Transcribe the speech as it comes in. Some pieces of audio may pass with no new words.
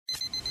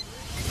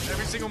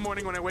single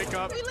morning when I wake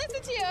up. We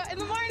listen to you in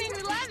the morning.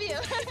 We love you.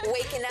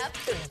 Waking up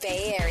the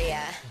Bay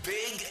Area.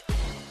 Big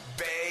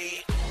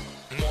Bay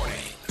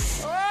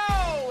Mornings.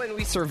 Oh, and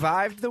we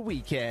survived the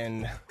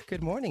weekend.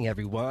 Good morning,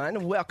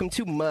 everyone. Welcome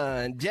to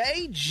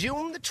Monday,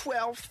 June the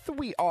 12th.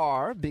 We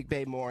are Big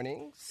Bay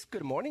Mornings.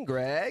 Good morning,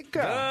 Greg.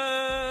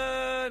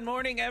 Good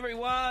morning,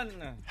 everyone.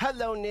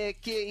 Hello,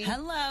 Nikki.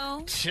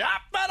 Hello.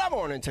 Top of the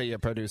morning to you,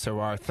 producer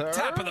Arthur.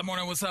 Top of the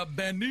morning. What's up,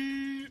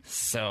 Benny?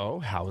 So,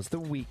 how was the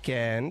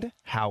weekend?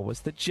 How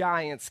was the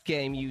Giants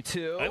game, you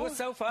two? It was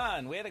so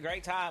fun. We had a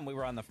great time. We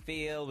were on the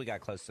field. We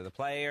got close to the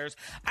players.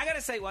 I got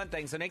to say one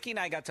thing. So, Nikki and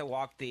I got to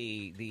walk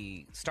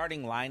the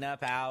starting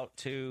lineup out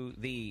to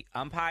the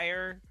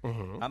umpires.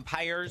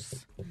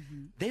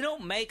 They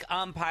don't make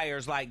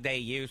umpires like they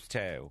used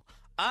to.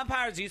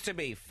 Umpires used to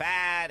be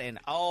fat and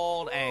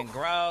old and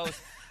gross.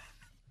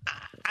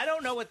 I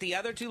don't know what the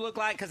other two look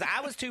like because I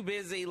was too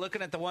busy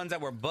looking at the ones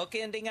that were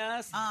bookending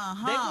us.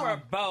 They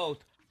were both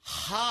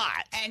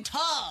hot And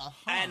tall.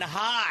 and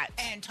hot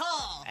And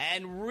tall.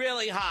 and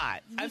really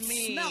hot. I You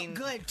mean, smelled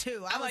good,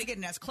 too. I was like-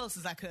 getting as close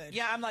as I could.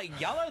 yeah, I'm like,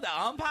 y'all are the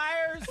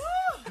umpires?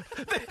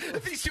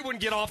 These two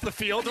wouldn't get off the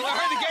field. They're like,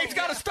 "Hey, the game's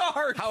got to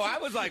start." Oh, I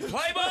was like,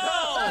 play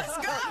ball! Let's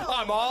go.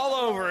 I'm all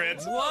over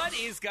it. What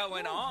is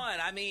going on?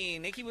 I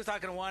mean, Nikki was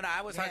talking to one,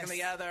 I was talking to the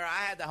Yes. other.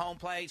 I had the home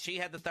plate, she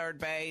had the third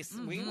base.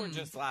 We were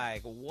just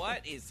like,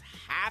 what is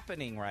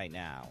happening right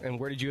now? And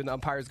where did you and the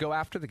umpires go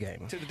after the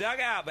game? To the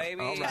dugout,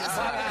 baby. All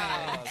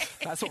right. Oh.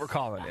 That's what we're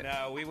calling it.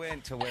 No, we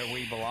went to where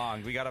we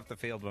belonged. We got off the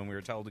field when we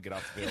were told to get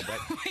off the field.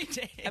 But We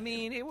did. I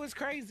mean, it was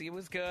crazy. It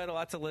was good.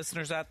 Lots of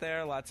listeners out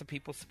there. Lots of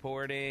people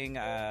supporting.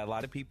 A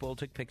lot of people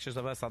took pictures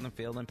of us on the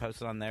field and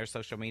posted on their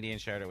social media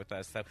and shared it with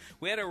us. So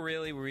we had a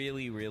really,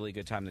 really, really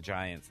good time. The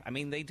Giants. I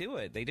mean, they do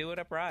it. They do it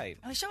upright.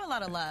 We show a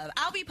lot of love.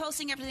 I'll be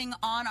posting everything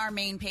on our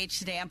main page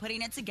today. I'm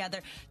putting it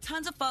together.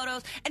 Tons of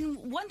photos.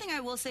 And one thing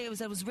I will say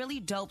was it was really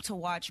dope to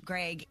watch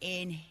Greg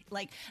in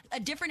like a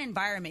different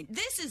environment.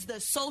 This is the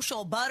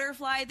social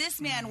butterfly. This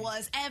man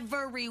was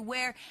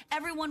everywhere.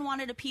 Everyone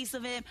wanted a piece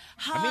of him.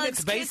 Hugs, I mean,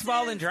 it's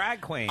baseball kisses. and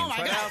drag queens. Oh my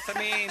What God. else? I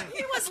mean,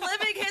 He was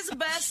living his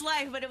best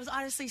life, but it was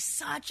honestly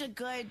such a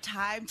good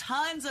time.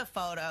 Tons of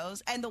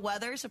photos. And the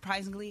weather,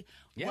 surprisingly,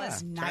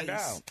 was turned nice.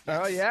 out.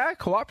 Oh, yeah?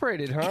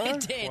 Cooperated, huh? It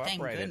did, thank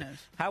Cooperated.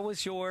 goodness. How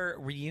was your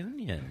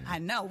reunion? I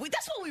know.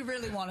 That's what we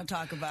really want to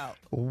talk about.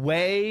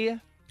 Way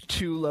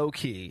too low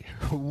key.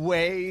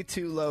 Way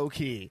too low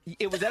key.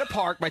 It was at a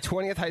park, my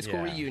 20th high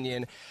school Yeah.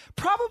 reunion.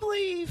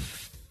 Probably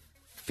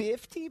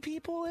 50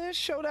 people-ish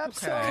showed up.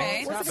 So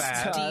Okay, it not wasn't a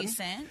bad. ton.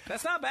 Decent.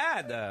 That's not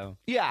bad, though.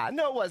 Yeah,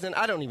 no, it wasn't.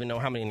 I don't even know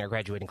how many in their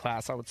graduating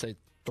class. I would say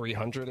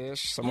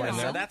 300-ish, somewhere in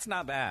So there. that's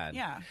not bad.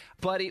 Yeah.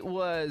 But it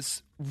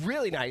was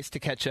really nice to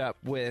catch up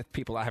with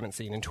people I haven't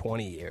seen in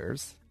 20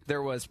 years.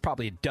 There was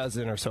probably a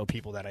dozen or so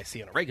people that I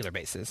see on a regular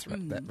basis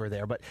that were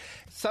there. But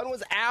sun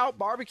was out,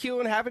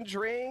 barbecuing, having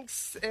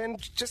drinks,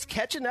 and just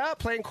catching up,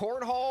 playing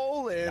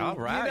cornhole. And, All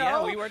right, you know,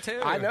 yeah, we were too.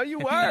 I know you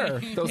were.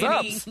 Those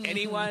ups.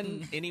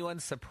 Anyone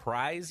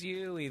surprise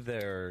you,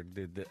 either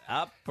the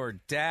up or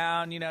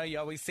down? You know, you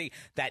always see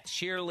that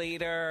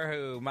cheerleader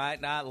who might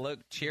not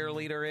look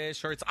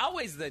cheerleader-ish, or it's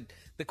always the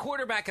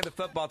quarterback of the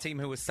football team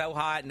who was so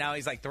hot, and now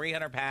he's like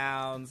 300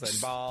 pounds and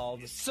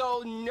bald.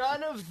 So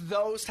none of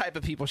those type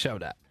of people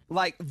showed up.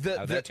 Like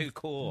they're too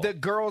cool. The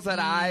girls that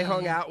I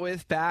hung out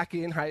with back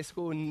in high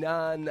school,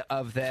 none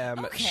of them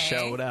Okay.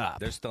 showed up.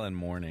 They're still in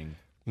mourning.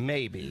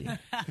 Maybe.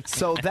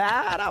 So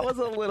that, I was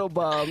a little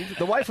bummed.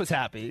 The wife was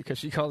happy because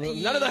she called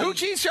them. None of the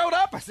hoochies showed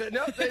up. I said,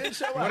 no, they didn't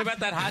show up. What about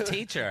that hot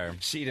teacher?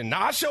 She did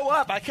not show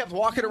up. I kept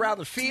walking around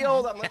the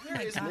field. I'm like,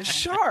 where is Miss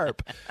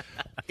Sharp?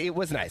 It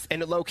was nice.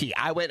 And low key,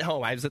 I went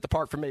home. I was at the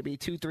park for maybe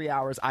 2-3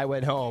 hours. I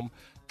went home.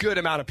 Good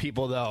amount of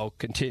people, though,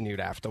 continued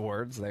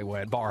afterwards. They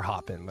went bar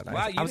hopping. But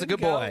Wow, I was a good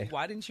boy.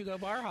 Why didn't you go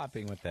bar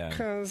hopping with them?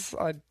 Because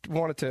I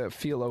wanted to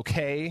feel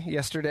okay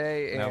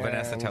yesterday. No, and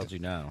Vanessa told you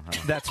no.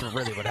 Huh? That's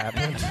really what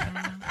happened.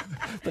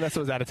 Vanessa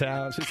was out of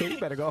town. She said, you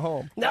better go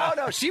home. No,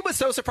 she was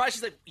so surprised. She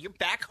said, you're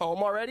back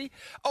home already?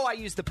 Oh, I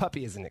used the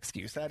puppy as an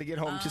excuse. I had to get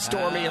home to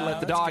Stormy and let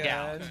the that's dog good.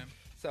 out.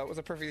 So it was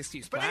a perfect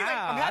excuse. But Wow, anyway,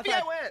 I'm happy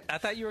I went. I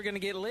thought you were going to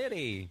get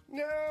litty.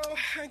 No,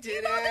 I didn't.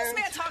 You know, this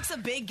man talks a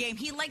big game.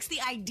 He likes the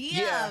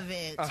idea Yeah. of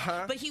it,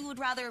 but he would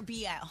rather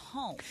be at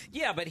home.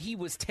 Yeah, but he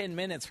was 10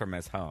 minutes from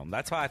his home.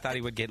 That's why I thought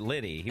he would get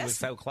litty. He was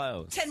so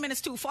close. 10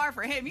 minutes too far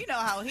for him. You know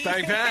how he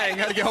Bang, bang.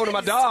 Got to get home to my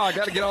dog.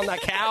 Got to get on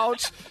that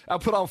couch. I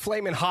put on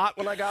Flamin' Hot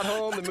when I got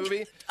home, the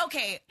movie.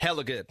 Okay.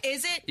 Hella good.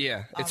 Is it?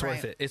 Yeah, it's All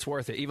worth right. it. It's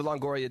worth it. Eva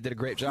Longoria did a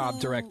great job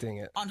directing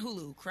it. On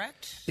Hulu,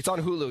 correct? It's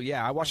on Hulu,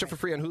 yeah. I watched it for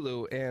free on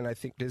Hulu, and I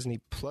think Disney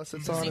Plus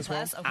it's on Disney as well.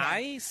 Plus? Okay.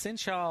 I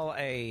sent y'all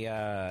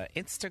a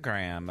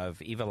Instagram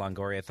of Eva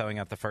Longoria throwing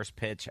out the first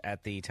pitch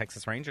at the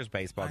Texas Rangers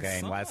baseball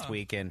game last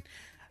week, and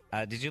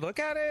did you look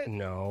at it?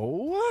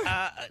 No.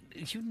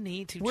 You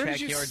need to Where check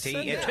did you your send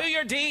DMs. it? To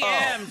your DMs,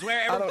 I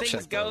wherever don't things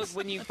check goes those.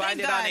 when you Thank find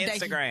it God on that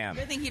Instagram.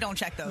 Good thing he don't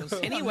check those.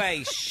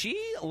 Anyway, she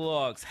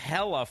looks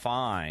hella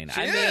fine.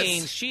 She I is.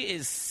 mean, she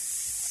is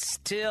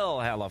still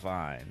hella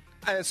fine.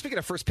 Speaking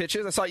of first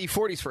pitches, I saw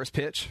E40's first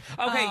pitch.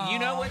 Okay, you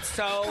know what's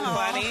so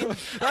funny?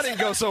 That didn't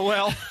go so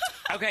well.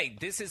 Okay,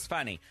 this is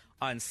funny.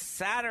 On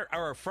Saturday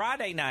or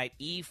Friday night,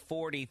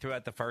 E40 threw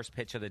out the first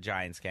pitch of the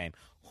Giants game.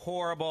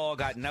 Horrible,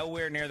 got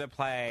nowhere near the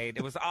plate.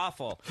 It was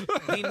awful.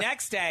 The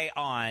next day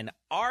on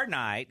our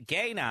night,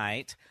 gay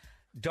night,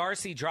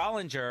 Darcy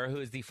Drollinger, who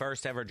is the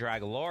first ever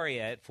drag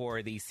laureate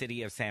for the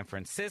city of San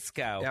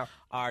Francisco,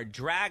 our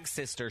drag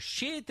sister,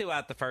 she threw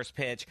out the first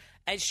pitch,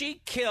 and she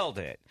killed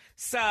it.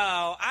 So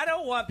I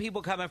don't want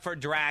people coming for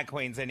drag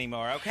queens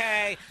anymore,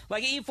 okay?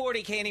 Like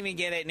E40 can't even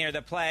get it near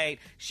the plate.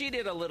 She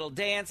did a little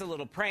dance, a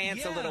little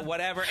prance, a little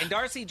whatever. And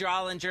Darcy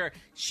Drollinger,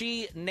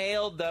 she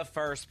nailed the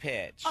first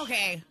pitch.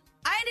 Okay.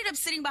 I ended up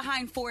sitting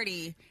behind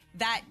 40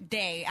 that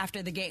day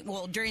after the game.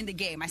 Well, during the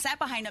game. I sat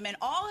behind him, and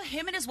all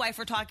him and his wife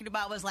were talking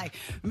about was like,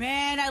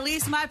 man, at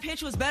least my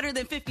pitch was better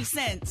than 50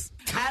 cents.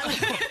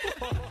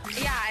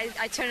 Yeah,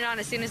 I turn it on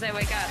as soon as I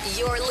wake up.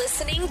 You're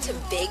listening to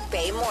Big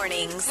Bay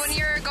Mornings. When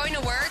you're going to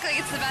work, like,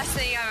 it's the best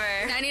thing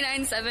ever.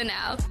 99.7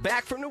 now.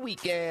 Back from the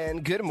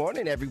weekend. Good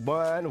morning,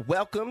 everyone.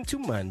 Welcome to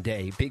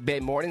Monday. Big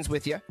Bay Mornings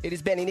with you. It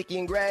is Benny, Nikki,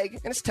 and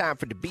Greg, and it's time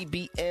for the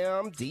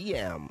BBM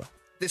DM.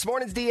 This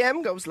morning's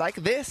DM goes like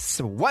this.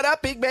 What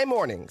up, Big Bay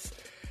Mornings?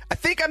 I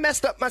think I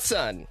messed up my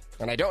son,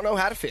 and I don't know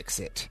how to fix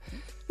it.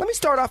 Let me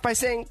start off by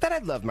saying that I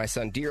love my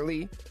son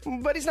dearly,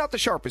 but he's not the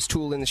sharpest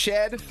tool in the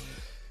shed.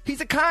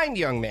 He's a kind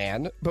young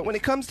man, but when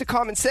it comes to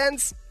common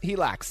sense, he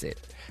lacks it.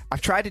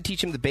 I've tried to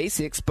teach him the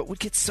basics, but would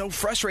get so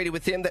frustrated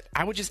with him that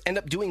I would just end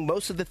up doing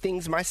most of the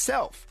things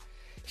myself.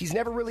 He's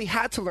never really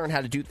had to learn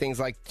how to do things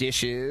like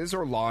dishes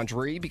or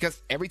laundry because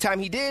every time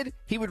he did,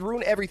 he would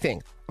ruin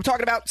everything. I'm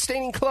talking about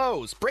staining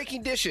clothes,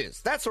 breaking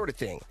dishes, that sort of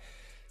thing.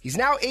 He's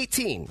now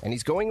 18 and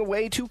he's going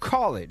away to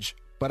college,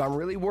 but I'm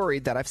really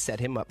worried that I've set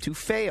him up to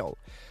fail.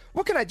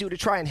 What can I do to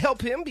try and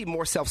help him be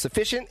more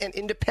self-sufficient and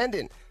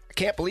independent? I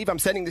can't believe I'm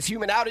sending this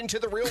human out into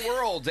the real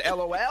world.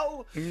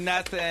 LOL.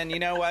 Nothing. You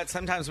know what?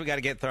 Sometimes we got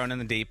to get thrown in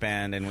the deep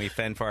end and we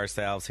fend for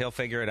ourselves. He'll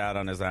figure it out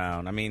on his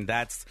own. I mean,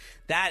 that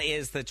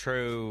is the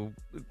true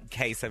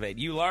case of it.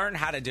 You learn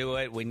how to do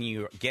it when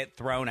you get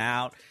thrown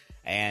out,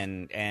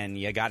 and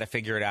you got to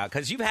figure it out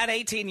because you've had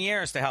 18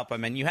 years to help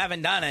him and you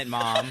haven't done it,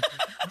 Mom.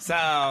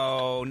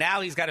 So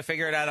now he's got to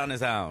figure it out on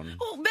his own.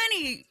 Well,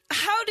 Benny,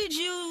 how did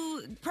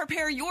you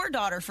prepare your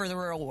daughter for the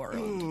real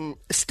world?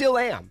 Still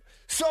am.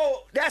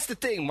 So that's the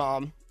thing,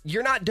 Mom.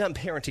 You're not done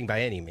parenting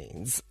by any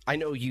means. I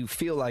know you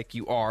feel like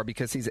you are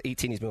because he's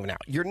 18, he's moving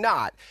out. You're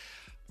not.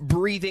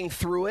 Breathing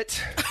through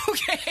it.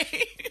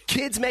 Okay.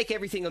 Kids make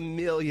everything a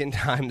million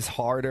times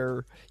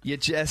harder. You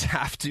just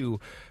have to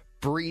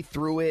breathe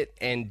through it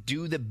and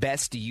do the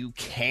best you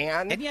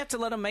can. And you have to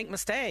let them make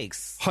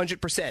mistakes.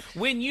 100%.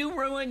 When you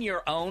ruin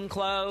your own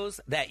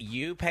clothes that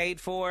you paid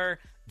for,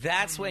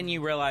 that's when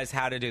you realize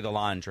how to do the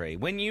laundry.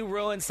 When you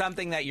ruin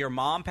something that your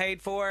mom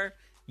paid for,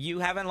 you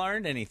haven't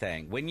learned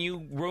anything. When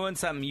you ruin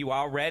something you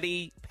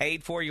already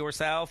paid for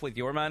yourself with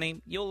your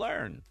money, you'll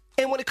learn.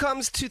 And when it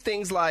comes to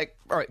things like,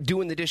 all right,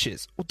 doing the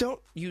dishes, well, don't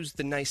use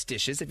the nice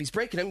dishes. If he's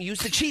breaking them, use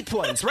the cheap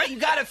ones, right? You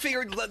got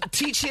to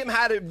teach him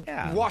how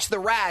to wash the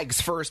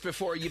rags first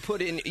before you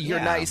put in your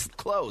nice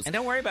clothes. And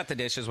don't worry about the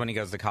dishes when he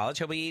goes to college.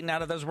 He'll be eating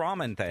out of those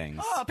ramen things.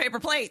 Oh, paper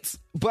plates.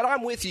 But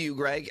I'm with you,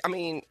 Greg. I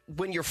mean,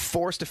 when you're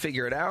forced to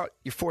figure it out,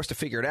 you're forced to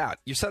figure it out.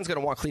 Your son's going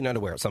to want clean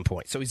underwear at some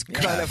point. So he's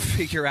going to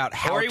figure out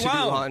how to do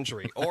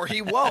laundry. Or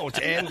he won't.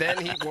 And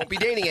then he won't be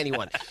dating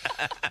anyone.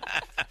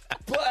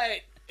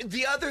 But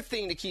the other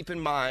thing to keep in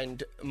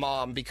mind,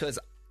 Mom, because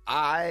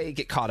I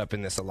get caught up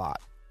in this a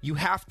lot, you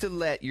have to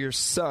let your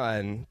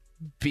son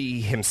be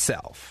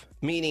himself,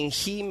 meaning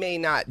he may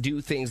not do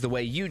things the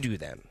way you do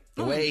them.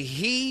 The way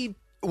he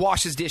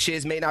washes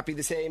dishes may not be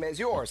the same as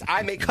yours.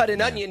 I may cut an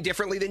onion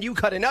differently than you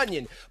cut an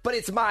onion, but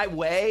it's my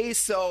way,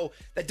 so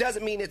that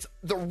doesn't mean it's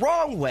the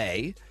wrong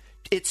way.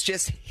 It's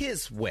just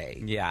his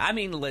way. Yeah, I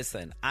mean,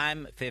 listen,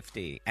 I'm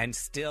 50, and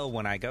still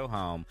when I go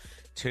home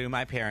to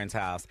my parents'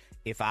 house,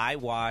 if I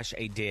wash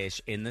a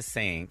dish in the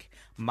sink,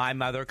 my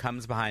mother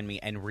comes behind me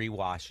and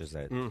re-washes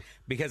it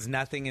because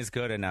nothing is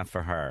good enough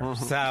for her.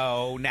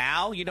 So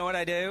now, you know what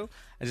I do?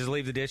 I just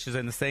leave the dishes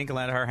in the sink and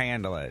let her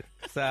handle it.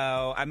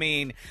 So, I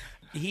mean,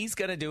 he's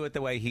going to do it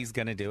the way he's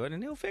going to do it,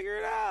 and he'll figure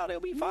it out. He'll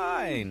be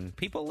fine.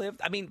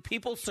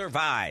 People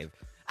survive.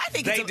 I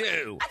think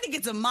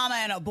it's a mama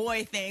and a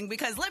boy thing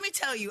because let me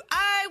tell you,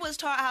 I was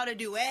taught how to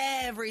do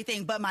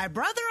everything, but my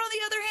brother, on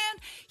the other hand,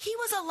 he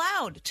was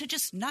allowed to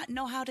just not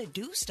know how to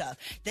do stuff.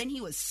 Then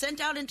he was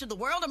sent out into the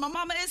world, and my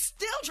mama is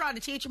still trying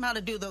to teach him how to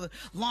do the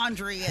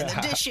laundry and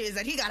the dishes,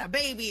 and he got a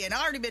baby and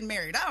already been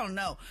married. I don't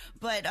know.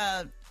 But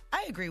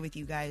I agree with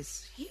you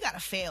guys. He got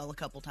to fail a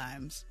couple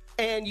times.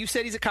 And you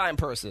said he's a kind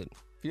person.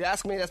 If you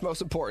ask me, that's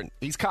most important.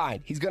 He's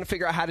kind. He's going to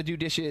figure out how to do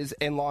dishes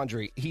and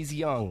laundry. He's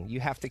young. You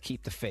have to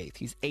keep the faith.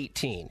 He's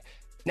 18.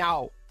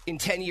 Now, in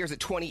 10 years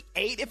at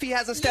 28, if he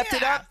hasn't stepped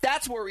it up,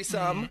 that's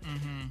worrisome.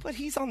 But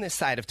he's on this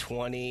side of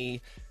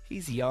 20.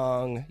 He's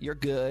young, you're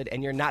good,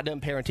 and you're not done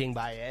parenting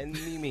by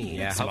any means.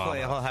 Yeah, hopefully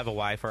Mama. he'll have a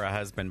wife or a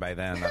husband by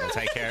then.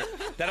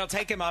 That'll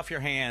take him off your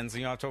hands, and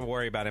you don't have to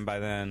worry about him by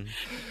then.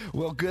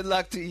 Well, good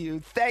luck to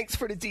you. Thanks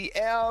for the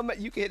DM.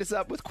 You can hit us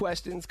up with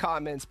questions,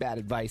 comments, bad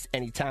advice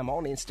anytime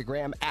on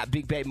Instagram at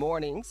Big Bay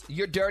Mornings.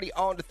 Your Dirty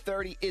on to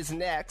 30 is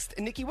next.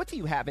 Nikki, what do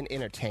you have in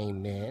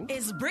entertainment?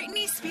 Is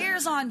Britney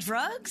Spears on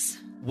drugs?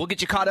 We'll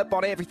get you caught up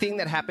on everything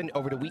that happened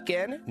over the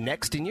weekend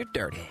next in your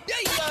Dirty.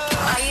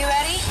 Are you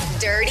ready?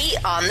 Dirty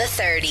on the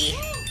 30.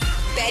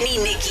 Benny,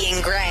 Nikki,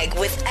 and Greg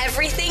with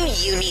everything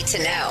you need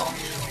to know.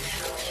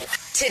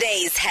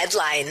 Today's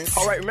headlines.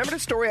 All right, remember the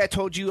story I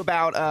told you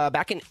about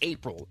back in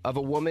April of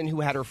a woman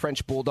who had her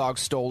French bulldog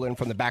stolen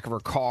from the back of her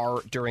car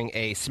during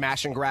a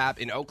smash and grab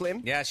in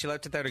Oakland? Yeah, she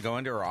left it there to go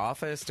into her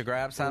office to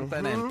grab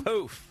something, and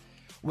poof.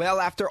 Well,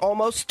 after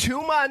almost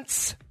 2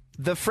 months,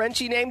 the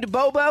Frenchie named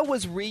Boba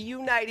was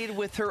reunited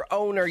with her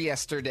owner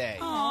yesterday.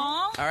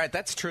 Aww. All right,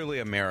 that's truly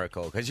a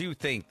miracle, because you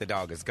think the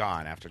dog is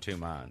gone after 2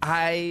 months.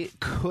 I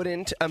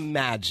couldn't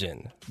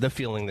imagine the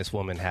feeling this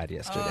woman had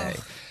yesterday.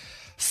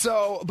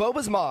 So,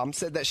 Boba's mom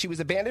said that she was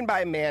abandoned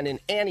by a man in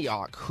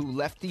Antioch who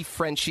left the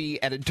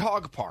Frenchie at a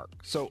dog park.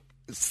 So,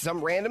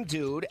 some random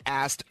dude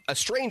asked a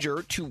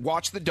stranger to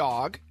watch the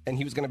dog, and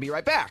he was going to be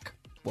right back.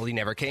 Well, he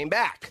never came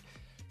back.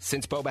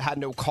 Since Boba had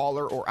no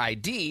caller or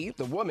ID,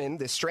 the woman,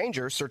 this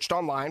stranger, searched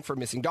online for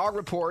missing dog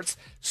reports,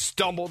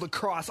 stumbled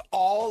across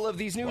all of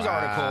these news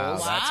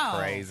articles, That's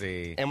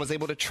crazy. and was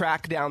able to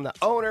track down the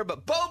owner.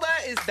 But Boba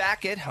is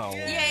back at home.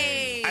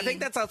 Yay. I think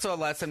that's also a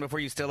lesson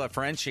before you steal a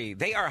Frenchie.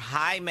 They are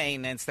high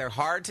maintenance. They're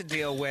hard to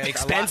deal with.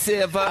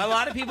 Expensive. A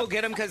lot of people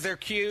get them because they're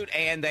cute,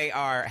 and they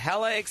are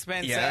hella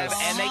expensive, Yes.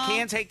 and they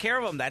can't take care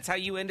of them. That's how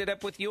you ended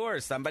up with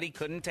yours. Somebody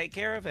couldn't take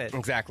care of it.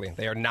 Exactly.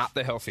 They are not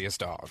the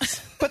healthiest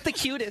dogs, but the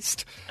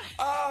cutest.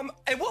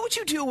 And what would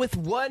you do with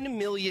 1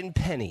 million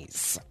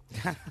pennies?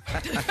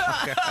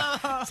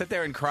 Sit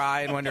there and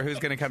cry and wonder who's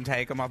going to come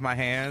take them off my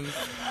hands.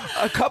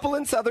 A couple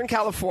in Southern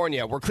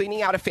California were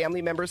cleaning out a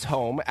family member's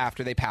home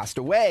after they passed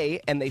away,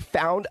 and they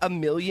found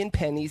 1 million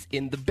pennies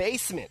in the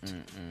basement.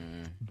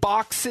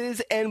 Boxes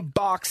and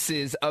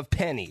boxes of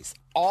pennies,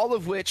 all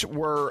of which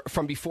were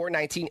from before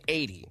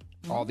 1980.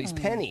 All these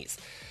pennies.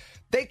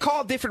 They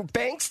called different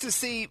banks to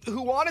see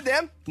who wanted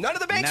them. None of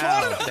the banks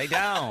wanted them. They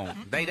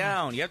don't. They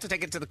don't. You have to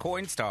take it to the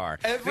Coinstar.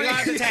 Every- You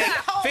have to take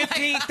Oh my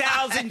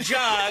 15,000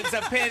 jugs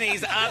of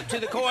pennies up to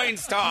the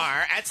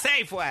Coinstar at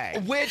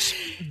Safeway.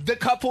 Which the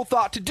couple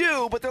thought to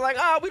do, but they're like,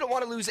 we don't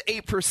want to lose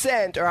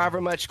 8% or however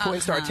much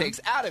Coinstar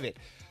takes out of it.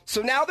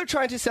 So now they're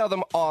trying to sell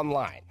them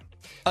online.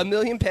 1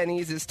 million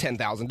pennies is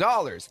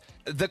 $10,000.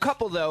 The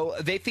couple, though,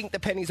 they think the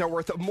pennies are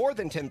worth more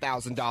than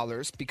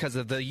 $10,000 because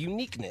of the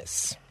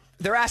uniqueness.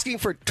 They're asking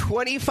for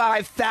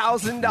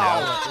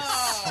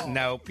 $25,000.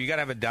 Nope. You got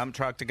to have a dump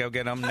truck to go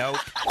get them. Nope.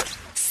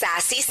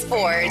 Sassy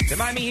Sports. The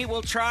Miami Heat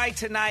will try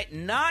tonight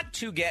not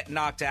to get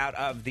knocked out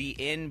of the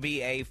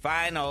NBA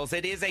Finals.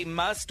 It is a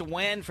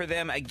must-win for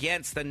them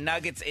against the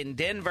Nuggets in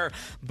Denver.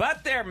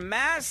 But their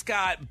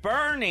mascot,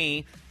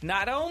 Bernie,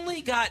 not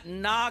only got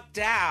knocked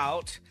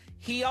out,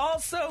 he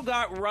also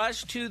got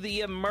rushed to the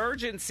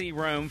emergency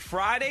room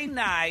Friday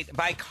night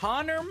by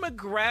Conor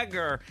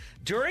McGregor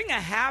during a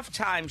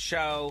halftime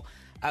show.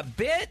 A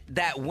bit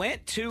that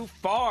went too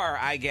far,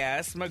 I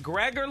guess.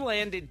 McGregor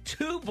landed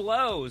 2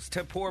 blows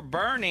to poor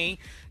Bernie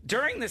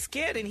during the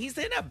skit, and he's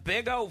in a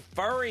big old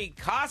furry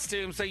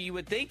costume, so you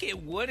would think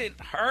it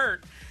wouldn't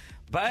hurt.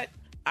 But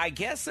I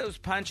guess those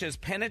punches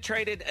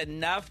penetrated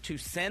enough to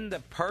send the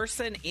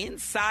person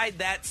inside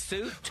that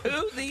suit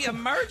to the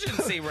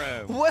emergency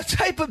room. What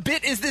type of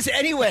bit is this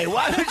anyway?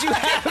 Why would you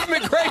have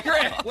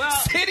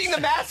McGregor hitting the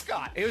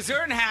mascot? It was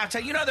during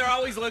halftime. You know, they're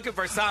always looking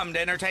for something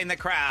to entertain the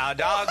crowd.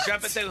 Dogs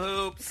jumping through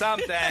hoops,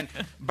 something.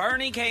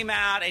 Bernie came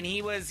out, and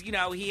he was,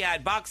 he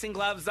had boxing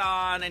gloves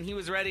on, and he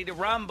was ready to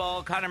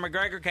rumble. Conor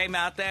McGregor came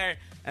out there,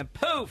 and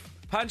poof,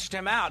 punched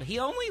him out. He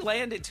only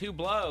landed 2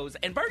 blows,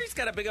 and Bernie's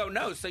got a big old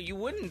nose, so you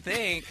wouldn't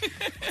think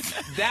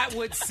that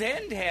would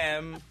send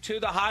him to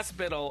the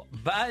hospital,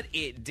 but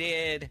it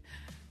did.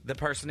 The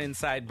person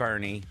inside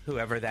Bernie,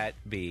 whoever that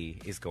be,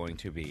 is going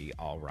to be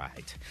all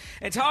right.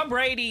 And Tom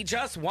Brady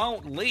just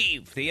won't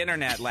leave the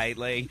internet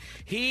lately.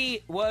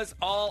 He was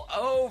all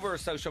over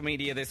social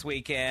media this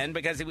weekend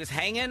because he was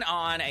hanging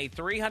on a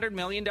 $300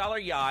 million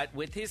yacht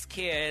with his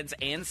kids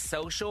and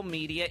social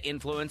media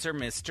influencer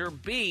Mr.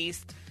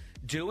 Beast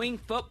doing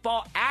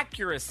football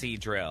accuracy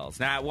drills.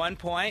 Now, at one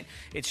point,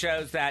 it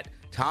shows that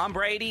Tom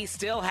Brady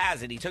still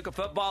has it. He took a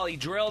football, he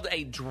drilled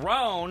a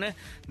drone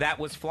that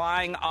was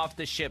flying off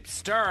the ship's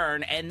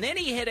stern, and then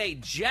he hit a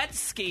jet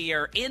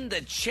skier in the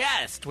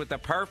chest with a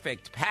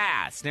perfect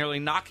pass, nearly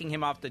knocking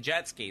him off the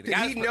jet ski. Did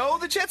he know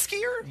the jet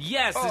skier?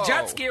 Yes, the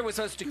jet skier was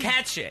supposed to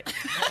catch it,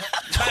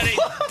 but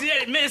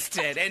it missed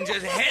it and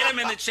just hit him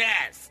in the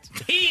chest.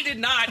 He did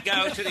not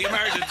go to the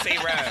emergency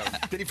room.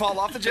 Did he fall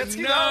off the jet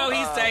ski? No,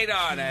 he stayed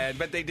on it,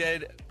 but they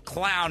did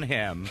clown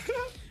him.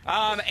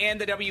 And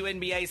the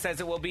WNBA says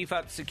it will beef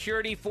up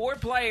security for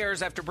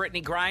players after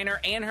Brittany Griner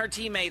and her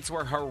teammates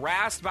were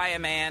harassed by a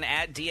man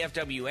at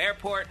DFW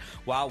Airport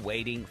while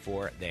waiting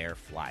for their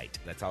flight.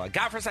 That's all I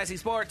got for Sassy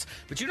Sports.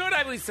 But you know what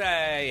I would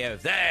say?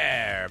 If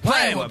they're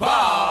playing with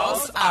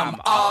balls, I'm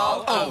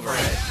all over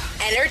it.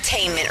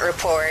 Entertainment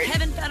report.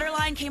 Kevin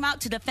Federline came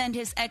out to defend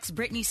his ex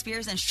Britney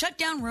Spears and shut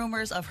down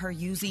rumors of her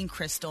using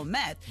crystal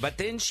meth. But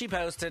then she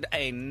posted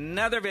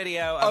another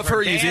video Of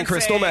her using dancing.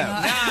 crystal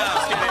meth.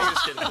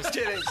 No. Just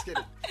kidding.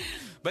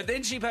 But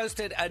then she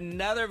posted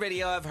another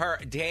video of her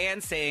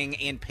dancing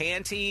in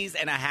panties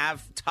and a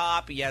half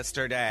top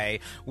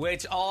yesterday,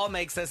 which all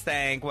makes us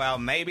think, well,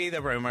 maybe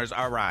the rumors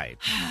are right.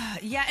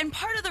 Yeah, and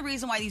part of the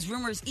reason why these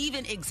rumors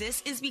even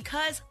exist is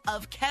because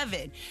of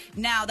Kevin.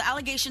 Now, the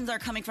allegations are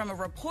coming from a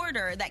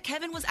reporter that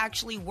Kevin was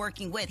actually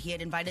working with. He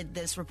had invited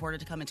this reporter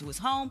to come into his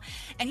home,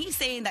 and he's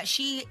saying that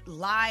she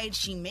lied,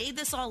 she made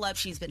this all up,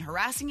 she's been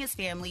harassing his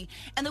family,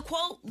 and the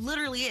quote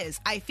literally is,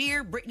 "I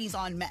fear Britney's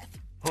on meth."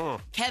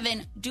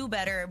 Kevin, do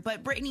better.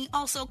 But Brittany,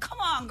 also, come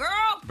on,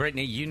 girl.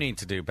 Brittany, you need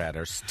to do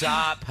better.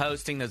 Stop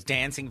posting those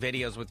dancing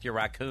videos with your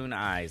raccoon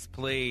eyes,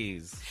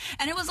 please.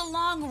 And it was a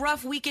long,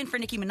 rough weekend for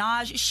Nicki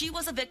Minaj. She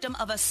was a victim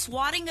of a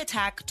swatting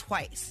attack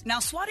twice. Now,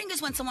 swatting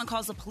is when someone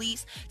calls the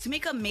police to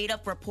make a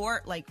made-up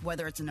report, like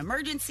whether it's an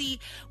emergency,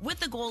 with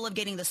the goal of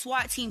getting the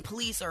SWAT team,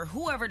 police, or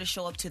whoever to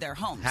show up to their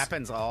homes.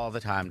 Happens all the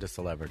time to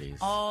celebrities.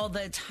 All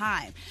the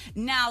time.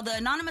 Now, the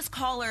anonymous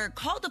caller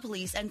called the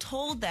police and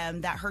told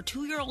them that her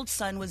 2-year-old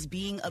son was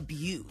being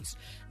abused.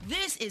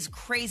 This is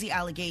crazy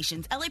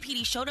allegations.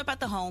 LAPD showed up at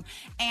the home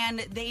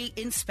and they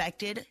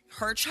inspected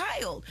her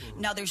child.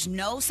 Now, there's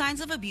no signs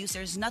of abuse.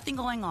 There's nothing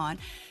going on.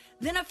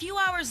 Then a few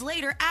hours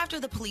later, after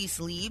the police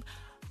leave,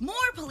 more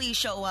police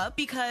show up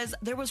because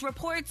there was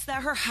reports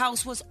that her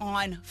house was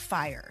on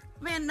fire.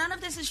 Man, none of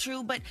this is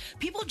true, but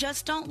people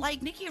just don't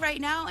like Nicki right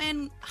now,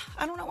 and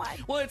I don't know why.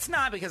 Well, it's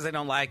not because they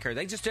don't like her.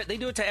 They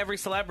do it to every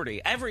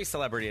celebrity. Every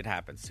celebrity it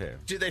happens to.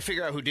 Did they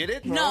figure out who did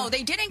it? No,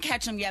 they didn't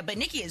catch him yet, but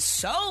Nicki is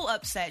so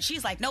upset.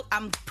 She's like, nope,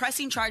 I'm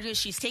pressing charges.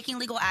 She's taking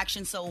legal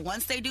action, so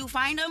once they do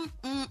find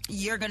him,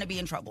 you're going to be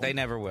in trouble. They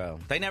never will.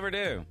 They never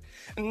do.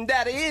 And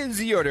that is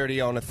your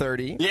Dirty on a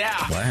 30. Yeah.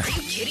 Are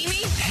you kidding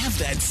me? Have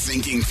that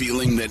sinking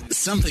feeling that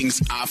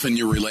something's off in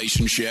your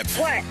relationship.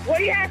 What? What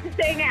do you have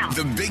to say now?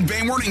 The Big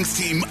Bang Warnings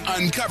team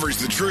uncovers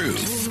the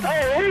truth.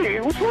 Hey,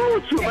 what's wrong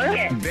with you,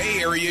 man? Bay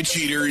Area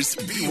cheaters,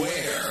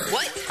 beware.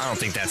 What? I don't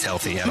think that's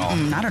healthy at all.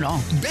 Not at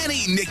all.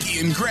 Benny, Nikki,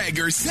 and Greg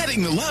are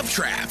setting the love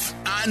trap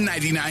on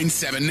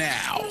 99.7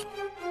 now.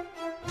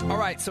 All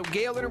right, so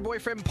Gail and her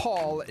boyfriend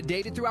Paul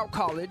dated throughout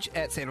college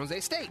at San Jose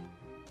State.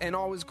 And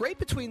all was great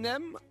between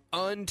them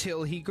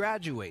until he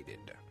graduated.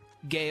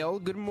 Gail,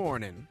 good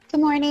morning.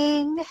 Good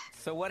morning.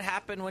 So what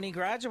happened when he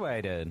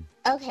graduated?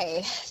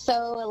 Okay,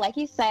 so like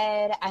you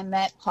said, I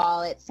met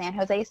Paul at San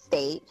Jose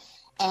State,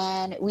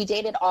 and we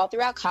dated all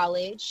throughout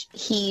college.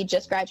 He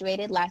just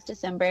graduated last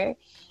December,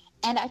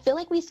 and I feel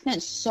like we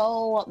spent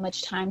so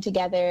much time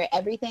together.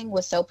 Everything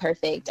was so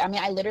perfect. I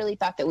mean, I literally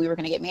thought that we were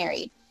going to get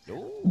married.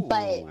 Ooh,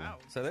 But- wow.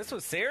 So this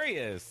was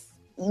serious.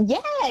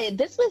 Yeah,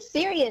 this was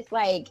serious.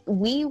 Like,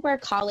 we were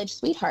college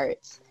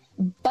sweethearts.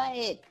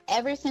 But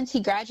ever since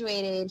he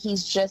graduated,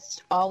 he's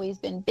just always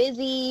been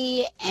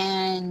busy.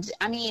 And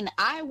I mean,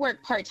 I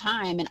work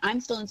part-time and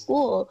I'm still in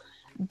school,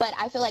 but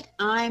I feel like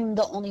I'm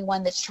the only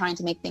one that's trying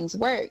to make things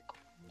work.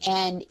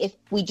 And if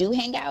we do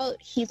hang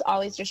out, he's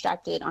always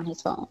distracted on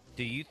his phone.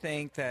 Do you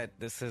think that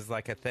this is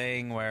like a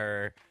thing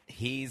where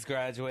he's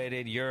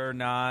graduated, you're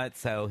not,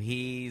 so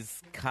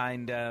he's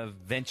kind of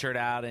ventured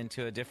out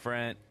into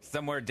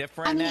somewhere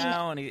different I mean,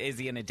 now? And is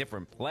he in a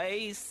different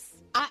place?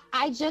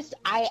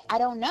 I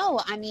don't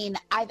know. I mean,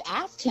 I've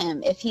asked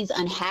him if he's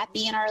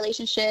unhappy in our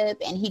relationship,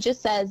 and he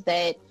just says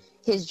that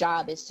his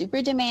job is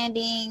super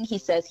demanding. He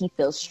says he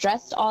feels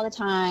stressed all the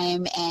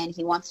time, and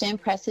he wants to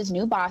impress his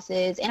new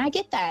bosses. And I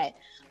get that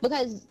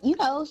because, you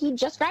know, he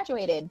just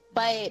graduated.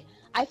 But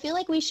I feel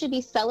like we should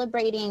be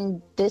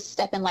celebrating this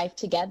step in life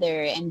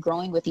together and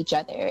growing with each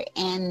other.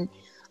 And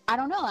I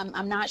don't know.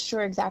 I'm not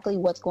sure exactly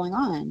what's going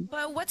on.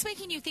 But what's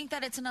making you think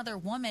that it's another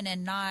woman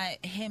and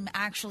not him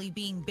actually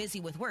being busy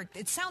with work?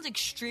 It sounds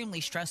extremely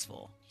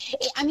stressful.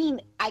 I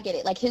mean, I get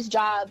it. Like, his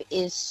job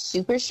is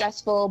super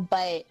stressful,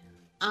 but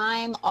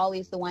I'm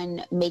always the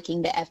one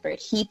making the effort.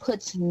 He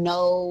puts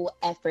no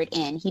effort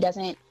in. He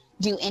doesn't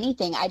do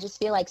anything. I just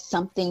feel like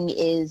something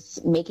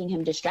is making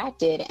him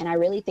distracted, and I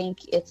really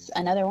think it's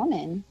another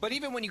woman. But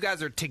even when you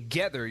guys are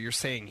together, you're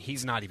saying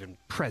he's not even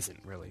present,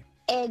 really.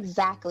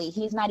 Exactly.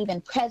 He's not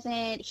even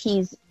present.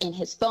 He's in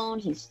his phone.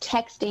 He's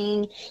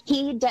texting.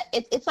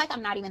 It's like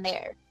I'm not even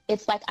there.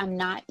 it's like I'm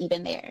not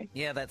even there.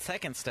 Yeah, that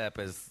second step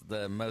is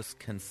the most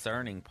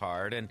concerning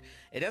part. And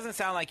it doesn't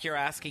sound like you're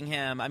asking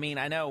him. I mean,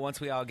 I know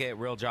once we all get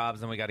real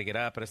jobs and we got to get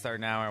up at a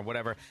certain hour or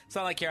whatever, it's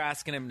not like you're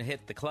asking him to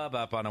hit the club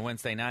up on a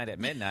Wednesday night at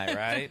midnight,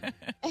 right?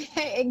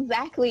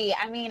 Exactly.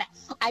 I mean,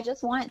 I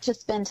just want to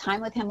spend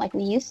time with him like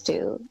we used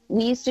to.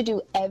 We used to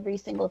do every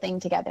single thing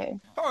together.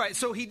 All right,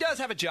 so he does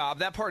have a job.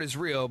 That part is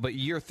real, but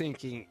you're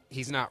thinking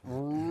he's not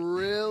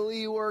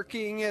really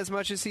working as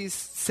much as he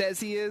says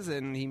he is,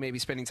 and he may be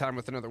spending time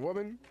with another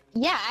woman?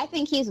 Yeah, I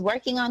think he's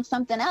working on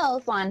something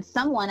else, on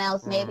someone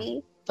else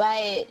maybe,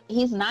 but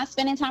he's not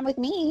spending time with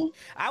me.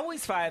 I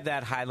always find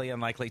that highly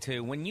unlikely,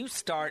 too. When you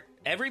start,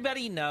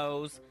 everybody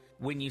knows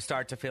when you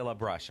start to feel a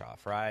brush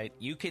off, right?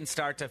 You can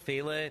start to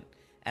feel it.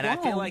 And I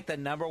feel like the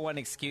number one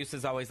excuse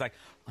is always like,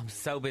 I'm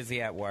so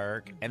busy at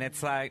work. And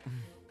it's like,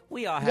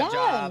 we all have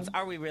jobs.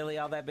 Are we really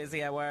all that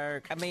busy at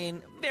work? I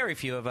mean, very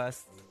few of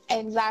us.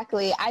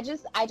 Exactly. I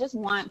just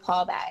want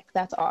Paul back.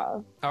 That's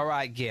all. All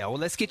right, Gail. Well,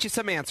 let's get you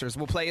some answers.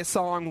 We'll play a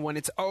song. When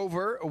it's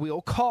over,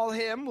 we'll call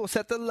him. We'll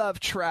set the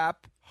love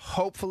trap.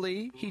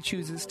 Hopefully, he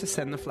chooses to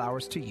send the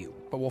flowers to you.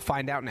 But we'll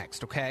find out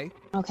next, okay?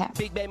 Okay.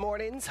 Big Bay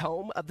Mornings,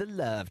 home of the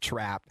love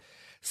trap.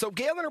 So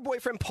Gail and her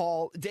boyfriend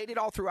Paul dated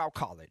all throughout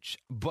college.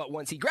 But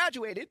once he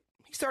graduated,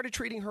 he started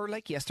treating her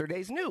like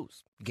yesterday's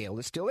news. Gail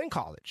is still in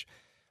college.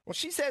 Well,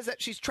 she says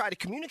that she's tried to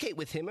communicate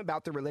with him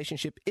about the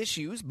relationship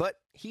issues, but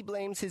he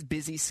blames his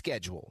busy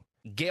schedule.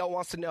 Gail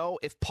wants to know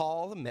if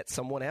Paul met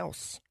someone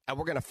else. And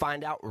we're going to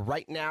find out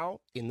right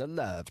now in the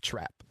love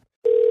trap.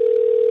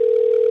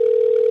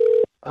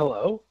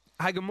 Hello?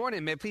 Hi, good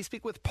morning. May I please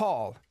speak with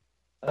Paul?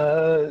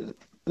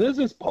 This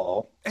is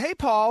Paul. Hey,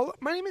 Paul.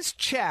 My name is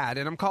Chad,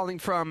 and I'm calling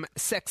from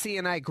Sexy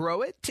and I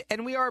Grow It,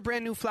 and we are a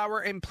brand new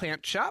flower and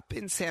plant shop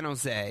in San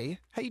Jose.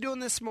 How you doing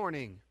this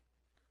morning?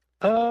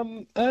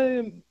 I'm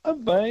fine.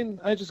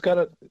 I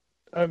got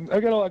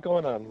a lot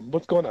going on.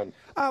 What's going on?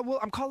 Well,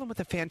 I'm calling with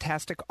a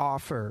fantastic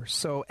offer.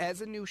 So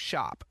as a new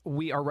shop,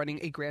 we are running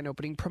a grand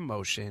opening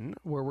promotion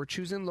where we're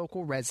choosing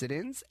local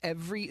residents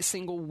every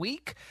single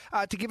week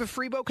to give a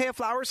free bouquet of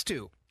flowers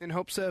to in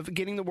hopes of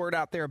getting the word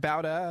out there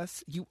about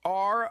us. You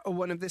are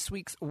one of this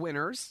week's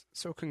winners,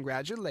 so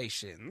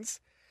congratulations.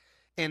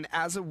 And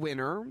as a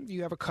winner,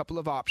 you have a couple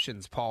of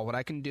options, Paul. What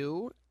I can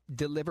do,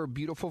 deliver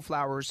beautiful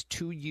flowers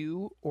to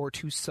you or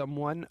to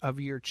someone of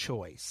your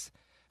choice.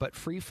 But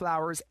free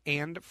flowers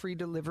and free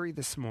delivery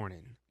this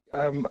morning.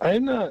 I'm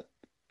not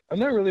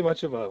really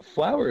much of a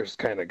flowers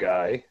kind of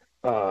guy.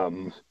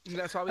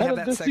 That's why we have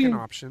that second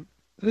option.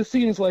 This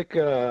seems like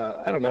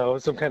I don't know,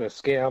 some kind of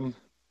scam.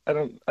 I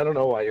don't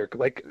know why you're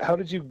like. How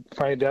did you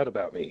find out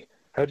about me?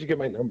 How did you get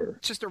my number?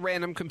 It's just a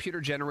random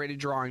computer-generated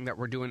drawing that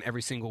we're doing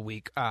every single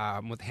week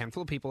with a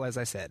handful of people, as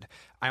I said.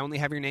 I only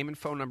have your name and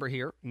phone number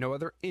here. No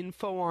other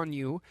info on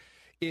you.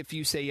 If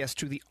you say yes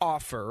to the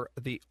offer,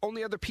 the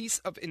only other piece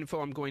of info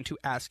I'm going to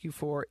ask you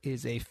for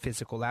is a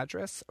physical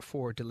address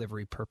for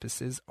delivery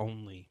purposes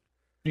only.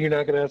 You're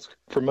not going to ask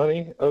for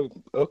money? Oh,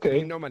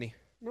 okay. No money.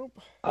 Nope.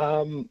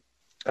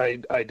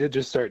 I did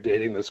just start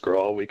dating this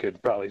girl. We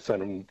could probably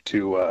send them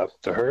to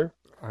her.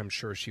 I'm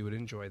sure she would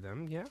enjoy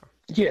them, yeah.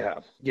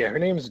 Yeah, her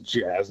name's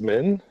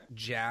Jasmine.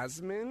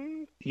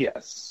 Jasmine?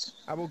 Yes.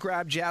 I will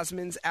grab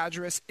Jasmine's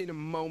address in a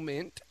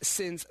moment.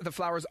 Since the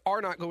flowers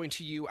are not going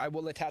to you, I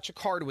will attach a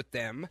card with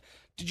them.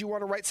 Did you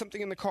want to write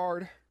something in the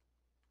card?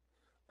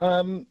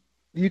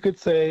 You could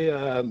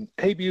say,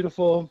 hey,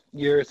 beautiful,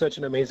 you're such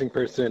an amazing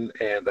person,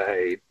 and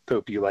I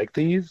hope you like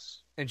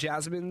these. And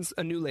Jasmine's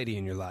a new lady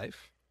in your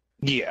life?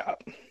 Yeah.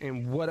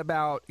 And what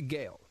about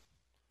Gail?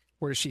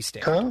 Where does she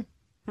stand?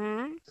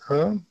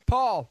 Huh?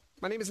 Paul,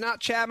 my name is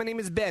not Chad, my name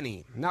is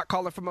Benny. Not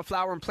calling from a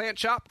flower and plant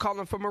shop,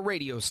 calling from a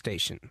radio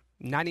station.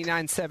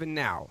 99.7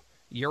 now.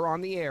 You're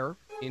on the air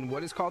in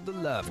what is called the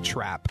Love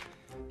Trap.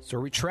 So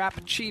we trap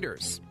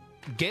cheaters.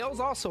 Gail's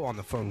also on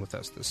the phone with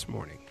us this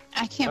morning.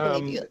 I can't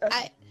believe you.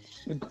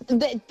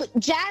 But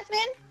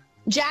Jasmine?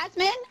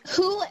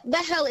 Who the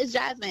hell is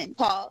Jasmine,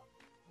 Paul?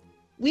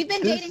 We've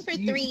been dating for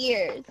 3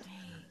 years.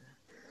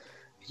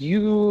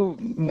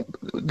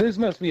 This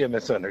must be a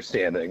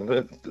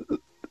misunderstanding.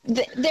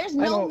 There's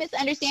no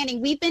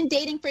misunderstanding. We've been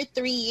dating for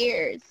 3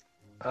 years.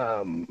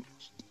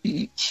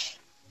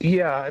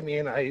 Yeah, I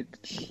mean,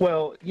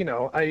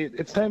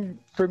 it's time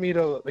for me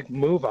to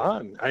move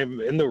on.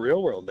 I'm in the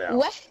real world now.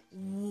 What?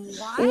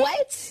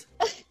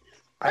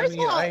 I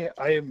mean,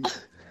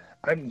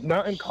 I'm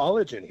not in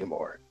college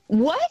anymore.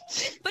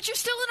 What? But you're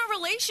still in a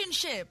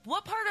relationship.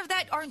 What part of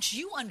that aren't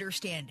you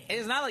understanding?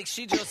 It's not like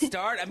she just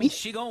started. I mean,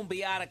 she gonna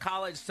be out of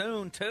college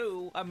soon,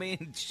 too. I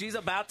mean, she's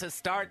about to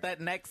start that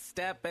next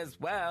step as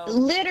well.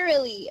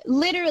 Literally.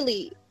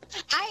 I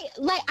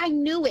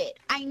knew it.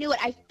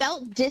 I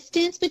felt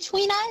distance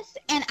between us,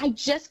 and I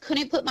just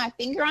couldn't put my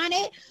finger on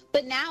it.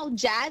 But now,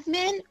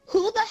 Jasmine,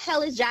 who the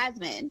hell is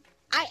Jasmine?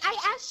 I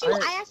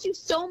asked you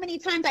so many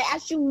times. I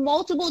asked you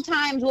multiple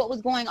times what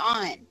was going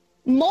on.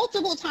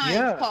 Multiple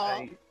times,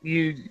 Paul.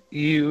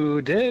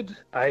 You did.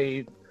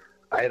 I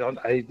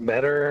I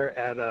met her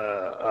at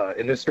a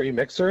industry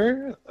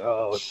mixer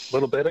a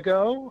little bit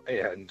ago,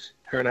 and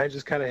her and I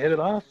just kind of hit it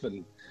off.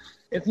 And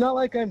it's not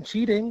like I'm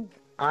cheating.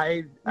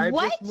 I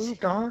just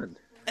moved on.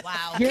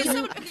 Wow.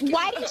 Yeah.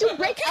 Why did you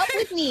break up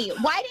with me?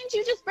 Why didn't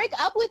you just break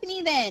up with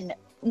me then?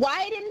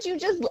 Why didn't you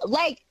just,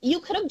 you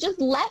could have just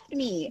left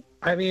me.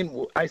 I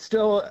mean, I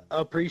still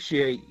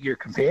appreciate your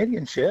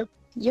companionship.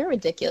 You're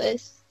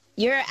ridiculous.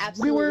 You're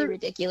absolutely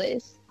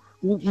ridiculous.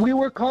 We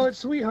were college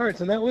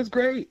sweethearts, and that was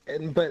great.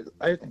 But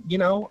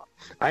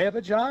I have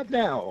a job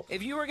now.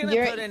 If you were going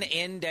to put an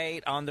end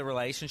date on the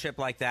relationship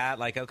like that,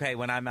 like, okay,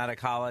 when I'm out of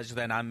college,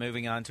 then I'm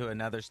moving on to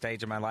another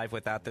stage of my life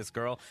without this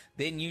girl,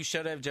 then you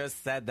should have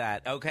just said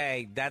that.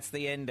 Okay, that's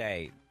the end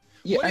date.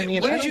 Yeah,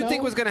 what did you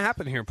think was going to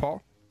happen here,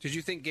 Paul? Did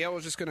you think Gail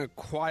was just going to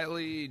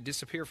quietly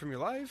disappear from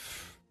your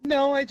life?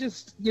 No, I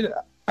just,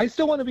 I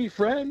still want to be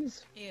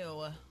friends.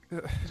 Ew.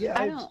 Yeah,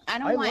 I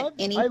don't want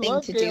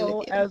anything to do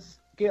with you.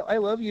 Gail, I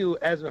love you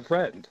as a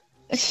friend.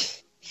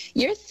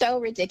 You're so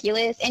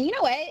ridiculous. And you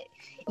know what?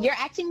 You're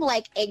acting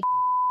like a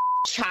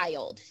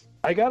child.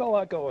 I got a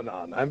lot going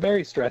on. I'm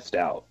very stressed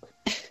out.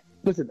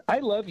 Listen, I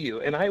love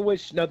you, and I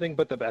wish nothing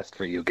but the best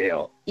for you,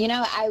 Gail.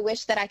 I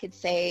wish that I could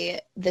say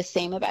the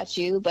same about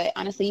you, but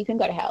honestly, you can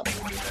go to hell.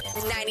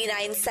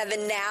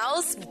 99.7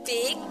 Now's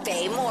Big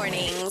Bay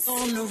Mornings.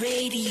 On the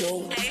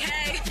radio.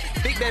 Hey.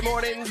 Big Bay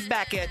Mornings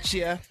back at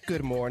you.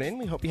 Good morning.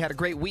 We hope you had a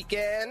great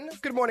weekend.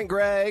 Good morning,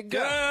 Greg.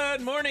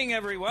 Good morning,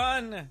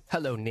 everyone.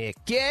 Hello, Nick.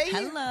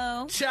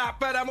 Hello.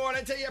 Top of the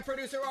morning to your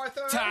producer,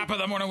 Arthur. Top of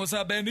the morning. What's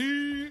up,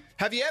 Benny?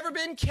 Have you ever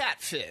been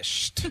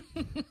catfished?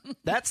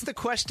 That's the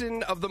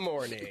question of the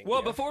morning.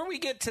 Well, before we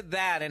get to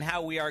that and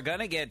how we are going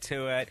to get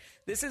to it,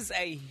 this is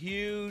a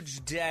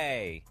huge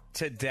day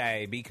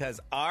today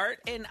because Art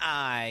and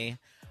I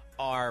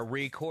are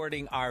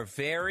recording our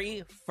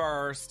very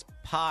first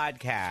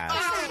podcast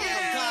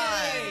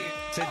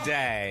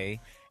today,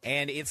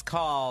 and it's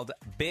called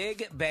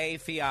Big Bay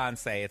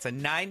Fiance. It's a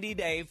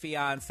 90-day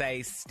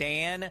Fiance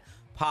Stan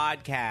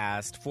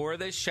podcast for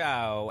the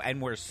show,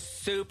 and we're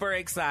super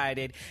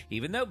excited.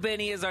 Even though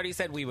Benny has already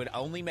said we would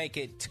only make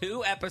it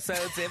 2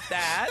 episodes, if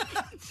that.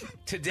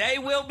 Today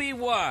will be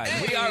 1.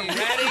 We are ready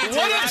to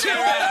rock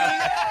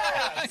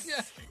and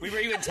roll. We were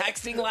even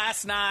texting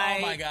last night.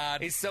 Oh my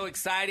God. It's so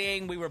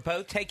exciting. We were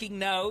both taking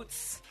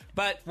notes.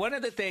 But one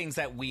of the things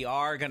that we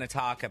are going to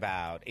talk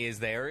about is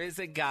there is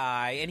a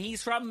guy, and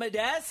he's from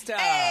Modesto.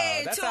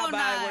 Hey, that's out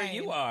by where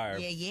you are.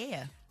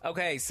 Yeah.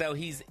 Okay, so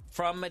he's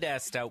from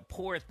Modesto.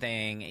 Poor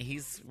thing.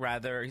 He's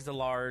a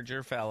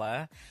larger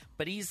fella,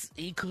 but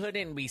he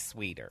couldn't be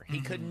sweeter. He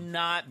could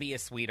not be a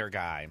sweeter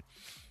guy.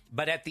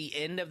 But at the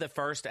end of the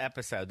first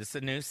episode, this is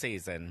a new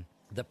season,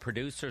 the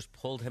producers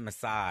pulled him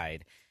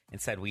aside and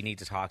said, we need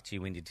to talk to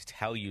you. We need to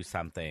tell you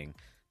something.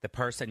 The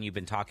person you've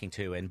been talking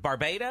to in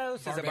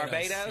Barbados? Is it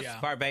Barbados? Yeah.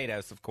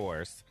 Barbados, of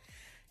course,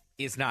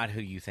 is not who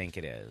you think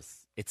it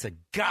is. It's a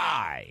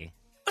guy.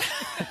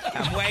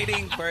 I'm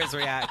waiting for his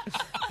reaction.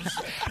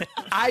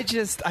 I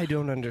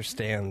don't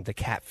understand the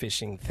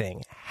catfishing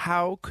thing.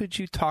 How could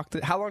you talk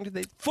to? How long did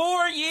they?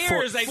 4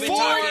 years they've been 4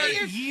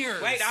 talking.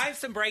 years. Wait, I have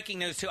some breaking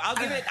news too. I'll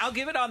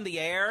give it on the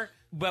air,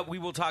 but we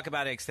will talk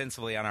about it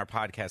extensively on our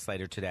podcast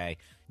later today.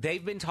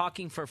 They've been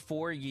talking for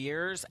 4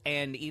 years,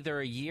 and either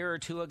a year or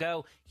 2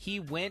 ago, he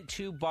went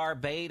to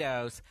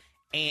Barbados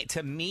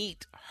to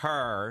meet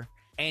her,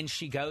 and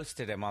she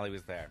ghosted him while he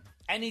was there.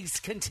 And he's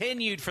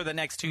continued for the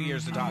next 2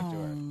 years to talk to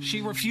her.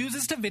 She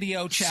refuses to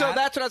video chat. So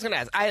that's what I was going to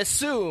ask. I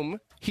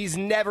assume he's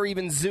never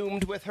even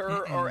Zoomed with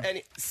her or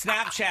any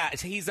Snapchat.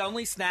 He's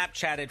only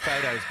Snapchatted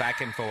photos back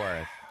and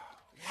forth.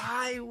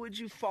 Why would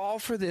you fall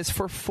for this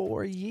for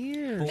 4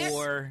 years?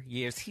 4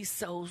 years. He's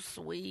so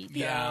sweet.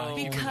 Yeah, though.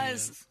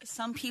 Because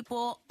some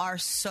people are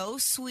so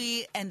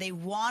sweet and they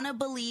want to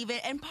believe it.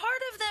 And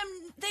part of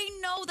them, they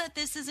know that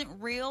this isn't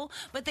real,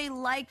 but they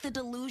like the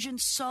delusion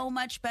so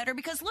much better.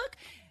 Because look,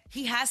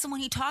 he has someone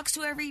he talks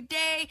to every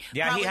day.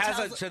 Yeah, he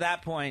has to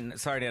that point.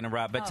 Sorry to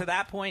interrupt, but to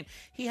that point,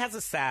 he has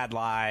a sad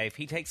life.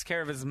 He takes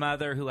care of his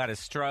mother who had a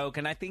stroke,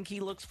 and I think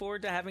he looks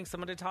forward to having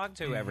someone to talk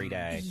to every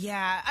day.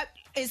 Yeah.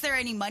 Is there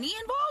any money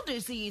involved?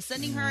 Is he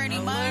sending her any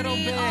money? little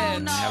bit. Oh,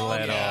 no. A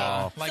little.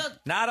 Yeah. Like,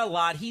 Not a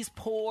lot. He's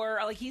poor.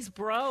 Like, he's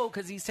broke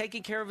because he's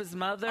taking care of his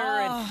mother,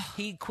 and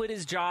he quit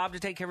his job to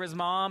take care of his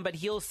mom, but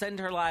he'll send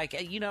her, like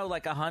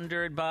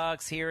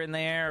 $100 here and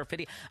there, or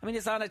 50. I mean,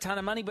 it's not a ton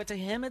of money, but to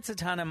him, it's a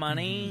ton of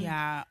money.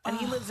 Yeah. And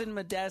he lives in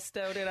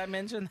Modesto. Did I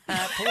mention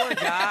that? Poor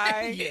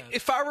guy.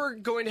 If I were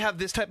going to have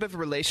this type of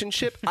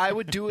relationship, I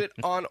would do it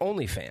on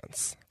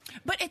OnlyFans.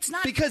 But it's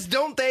not Because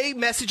don't they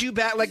message you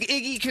back? Like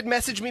Iggy could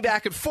message me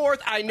back and forth.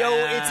 I know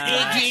it's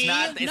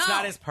Iggy. It's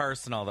not as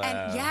personal though.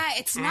 And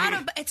it's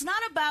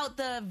not about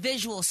the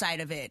visual side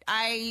of it.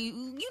 I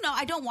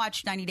don't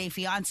watch 90 Day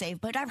Fiance,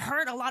 but I've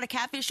heard a lot of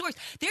catfish stories.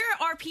 There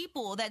are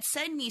people that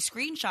send me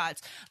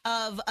screenshots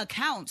of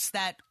accounts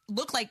that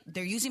look like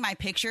they're using my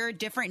picture,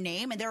 different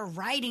name, and they're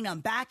writing them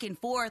back and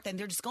forth, and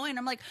they're just going.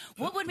 I'm like,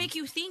 what would make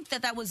you think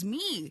that was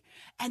me?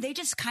 And they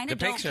just kind of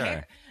don't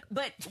care.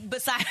 But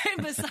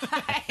besides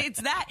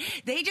that,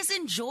 they just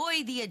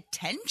enjoy the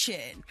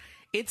attention.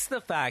 It's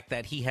the fact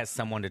that he has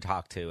someone to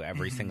talk to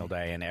every single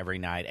day and every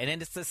night. And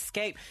it's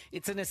escape.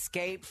 It's an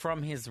escape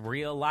from his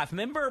real life.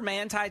 Remember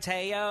Manti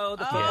Te'o,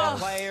 the football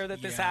player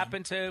that this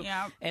happened to?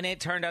 Yeah. And it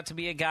turned out to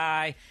be a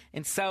guy.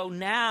 And so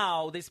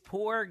now this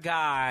poor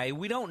guy,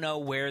 we don't know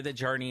where the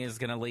journey is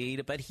going to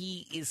lead, but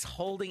he is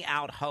holding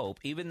out hope,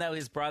 even though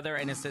his brother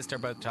and his sister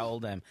both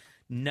told him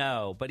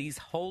no. But he's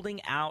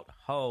holding out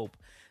hope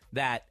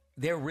that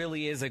there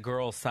really is a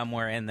girl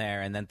somewhere in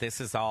there and that this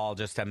is all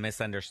just a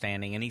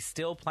misunderstanding. And he's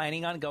still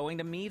planning on going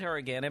to meet her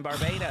again in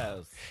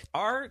Barbados.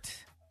 Art,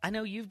 I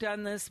know you've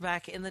done this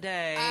back in the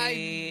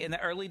day, in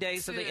the early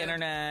days of the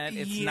internet.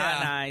 It's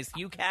not nice.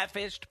 You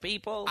catfished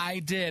people? I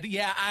did.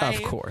 Yeah,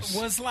 of course.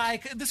 Was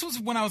like, this was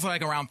when I was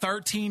like around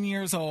 13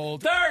 years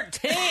old.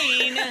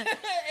 13?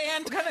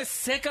 And what kind of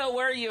sicko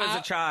were you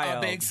as a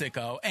child? A big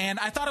sicko. And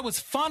I thought it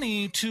was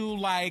funny to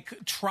like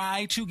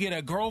try to get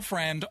a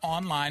girlfriend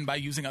online by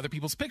using other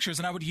people's pictures.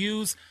 And I would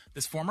use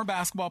this former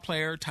basketball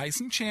player,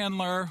 Tyson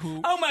Chandler,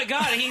 who... Oh my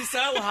God, he's so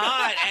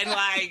hot and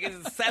like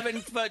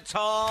 7 foot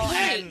tall.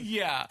 And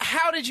yeah.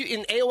 How did you,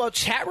 in AOL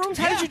chat rooms?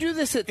 How did you do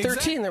this at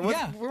 13?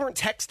 Exactly. We weren't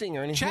texting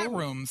or anything. Chat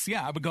rooms,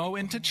 yeah. I would go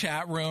into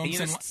chat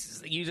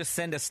rooms. You just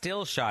send a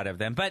still shot of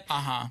them, but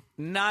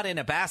not in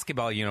a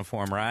basketball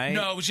uniform, right?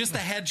 No, it was just a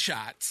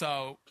headshot.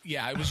 So,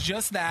 yeah, it was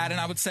just that. And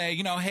I would say,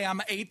 hey,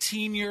 I'm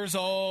 18 years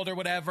old or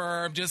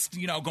whatever. I'm just,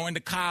 going to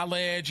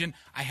college. And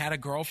I had a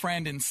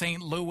girlfriend in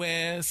St.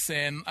 Louis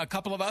and a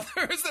couple of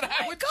others that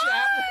I would chat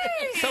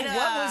with. So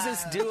what was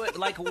this doing?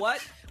 Like,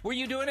 what? Were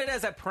you doing it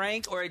as a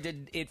prank, or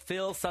did it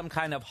fill some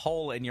kind of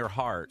hole in your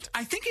heart?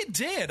 I think it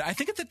did. I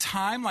think at the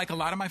time, like, a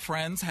lot of my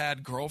friends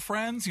had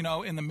girlfriends,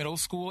 in the middle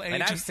school age.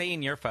 And I've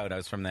seen your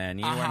photos from then.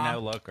 You were no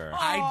looker.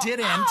 I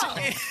didn't.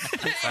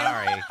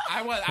 Sorry.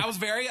 I was,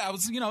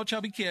 a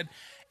chubby kid.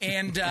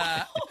 And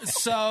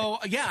so,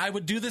 yeah, I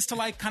would do this to,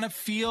 like, kind of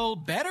feel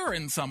better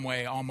in some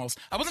way, almost.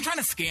 I wasn't trying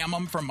to scam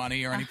them for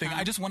money or anything.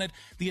 I just wanted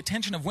the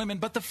attention of women.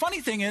 But the funny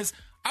thing is,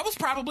 I was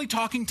probably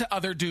talking to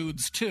other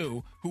dudes,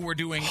 too, who were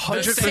doing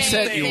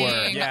 100% you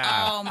were.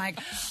 Yeah. Oh, my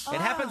God. It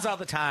happens all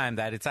the time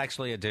that it's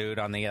actually a dude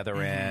on the other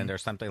end or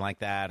something like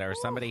that, or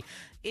somebody.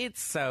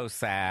 It's so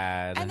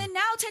sad. And then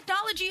now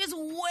technology is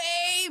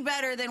way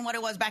better than what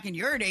it was back in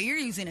your day. You're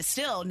using it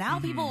still. Now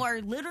people are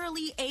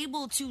literally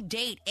able to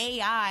date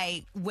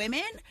AI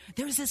women.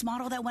 There's this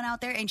model that went out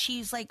there and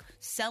she's like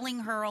selling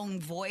her own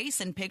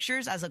voice and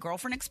pictures as a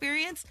girlfriend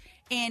experience.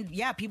 And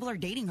yeah, people are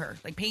dating her,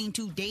 like paying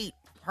to date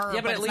her.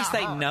 Yeah, but at least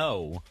they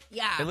know.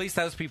 Yeah. At least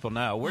those people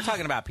know. We're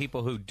talking about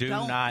people who do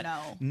not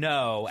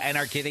know and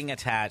are getting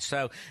attached.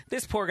 So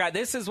this poor guy,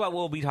 this is what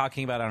we'll be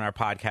talking about on our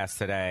podcast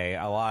today,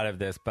 a lot of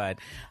this. But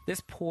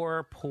this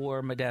poor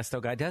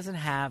Modesto guy doesn't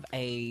have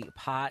a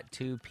pot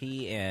to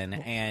pee in,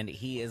 and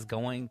he is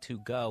going to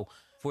go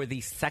for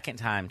the second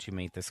time to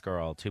meet this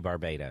girl to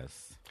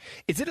Barbados.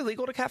 Is it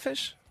illegal to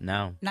catfish?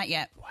 No. Not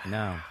yet.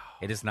 No,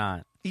 it is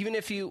not. Even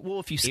if you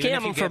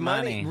scam them for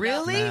money.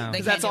 Really? No.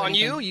 Because that's on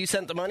you? You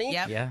sent the money?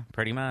 Yep. Yeah,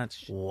 pretty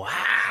much. Wow.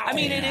 I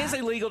mean, it is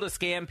illegal to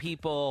scam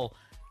people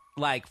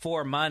like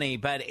for money,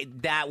 but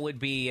that would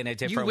be in a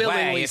different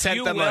way. If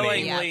you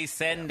willingly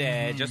send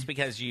it, just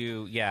because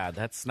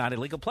that's not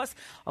illegal. Plus,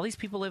 all these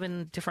people live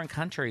in different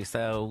countries,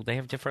 so they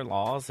have different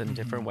laws and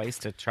different ways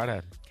to try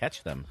to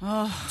catch them.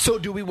 So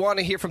do we want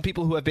to hear from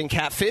people who have been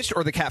catfished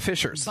or the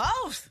catfishers?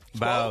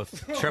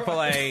 Both.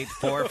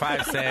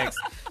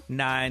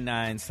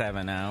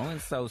 888-456-9970.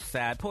 It's so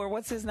sad. Poor,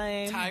 what's his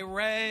name?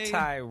 Tyree.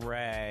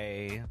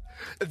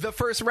 The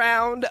first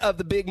round of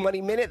the Big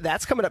Money Minute,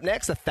 that's coming up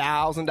next.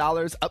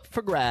 $1,000 up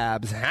for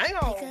grabs. Hang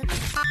on.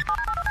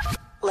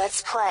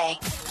 Let's play.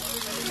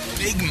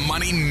 Big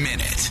Money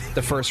Minute.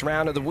 The first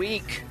round of the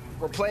week,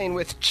 we're playing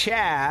with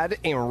Chad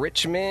in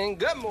Richmond.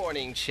 Good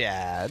morning,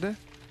 Chad.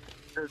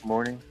 Good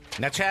morning.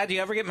 Now, Chad, do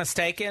you ever get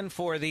mistaken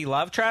for the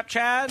love trap,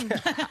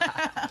 Chad?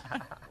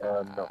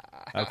 No.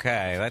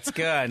 Okay, that's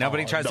good.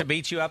 Nobody tries to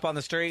beat you up on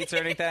the streets or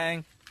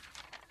anything?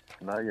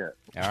 Not yet.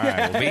 All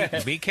right,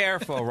 well, be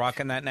careful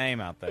rocking that name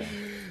out there.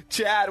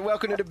 Chad,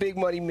 welcome to the Big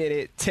Money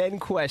Minute. 10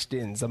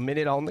 questions, a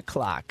minute on the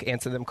clock.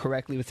 Answer them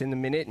correctly within the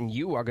minute, and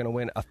you are going to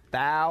win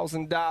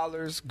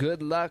 $1,000.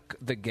 Good luck.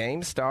 The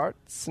game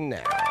starts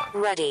now.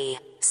 Ready,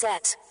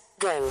 set,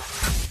 go.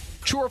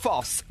 True or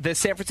false? The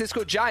San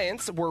Francisco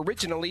Giants were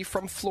originally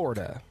from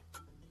Florida.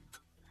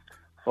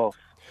 False.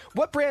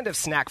 What brand of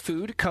snack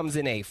food comes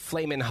in a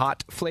flamin'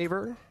 hot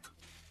flavor?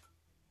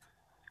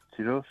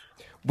 Cheetos.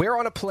 Where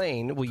on a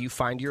plane will you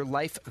find your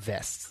life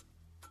vests?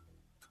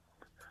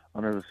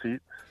 Under the seat.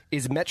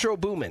 Is Metro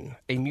Boomin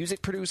a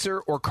music producer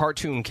or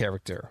cartoon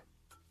character?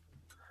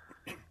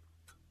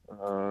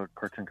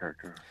 Cartoon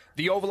character.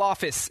 The Oval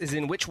Office is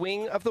in which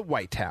wing of the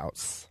White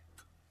House?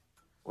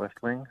 West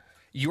Wing.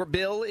 Your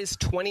bill is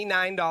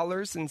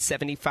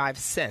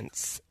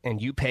 $29.75,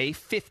 and you pay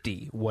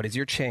 $50. What is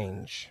your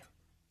change?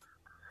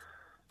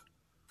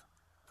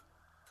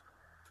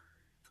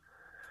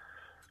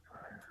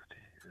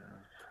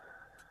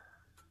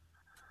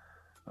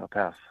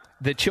 Pass.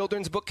 The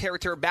children's book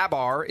character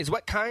Babar is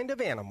what kind of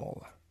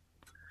animal?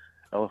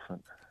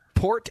 Elephant.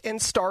 Port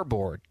and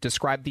starboard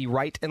describe the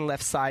right and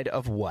left side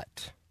of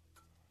what?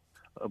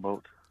 A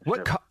boat.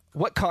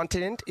 What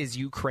continent is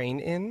Ukraine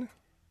in?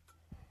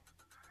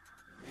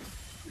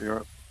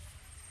 Europe.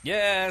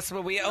 Yes,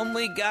 but we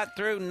only got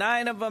through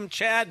 9 of them,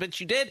 Chad, but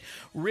you did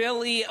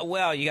really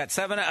well. You got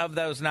 7 of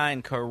those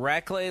 9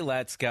 correctly.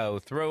 Let's go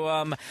through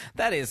them.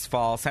 That is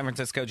false. San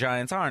Francisco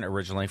Giants aren't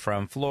originally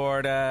from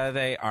Florida.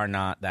 They are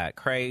not that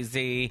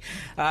crazy.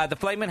 The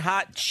Flamin'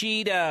 Hot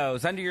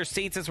Cheetos. Under your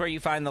seats is where you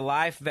find the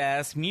life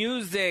vest.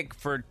 Music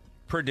for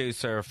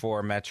producer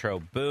for Metro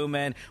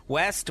Boomin.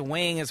 West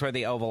Wing is where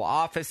the Oval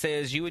Office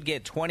is. You would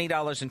get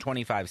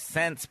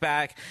 $20.25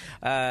 back.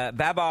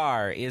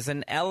 Babar is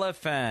an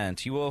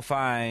elephant. You will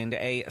find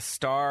a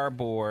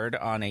starboard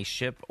on a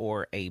ship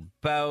or a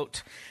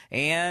boat.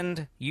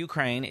 And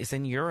Ukraine is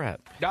in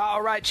Europe.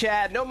 All right,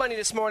 Chad. No money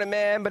this morning,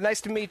 man, but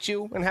nice to meet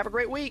you, and have a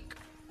great week.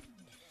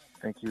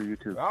 Thank you. You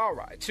too. All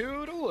right.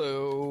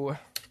 Toodaloo.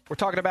 We're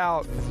talking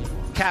about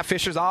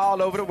catfishers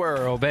all over the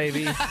world,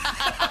 baby.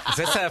 Is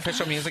this the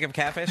official music of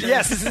Catfish?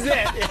 Yes, this is it.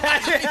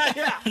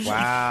 Yeah.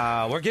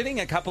 Wow. We're getting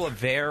a couple of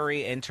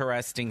very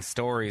interesting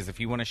stories.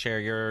 If you want to share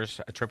yours,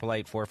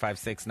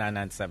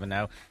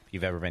 888-456-9970. If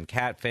you've ever been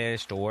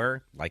catfished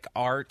or, like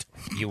Art,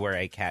 you were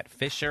a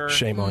catfisher.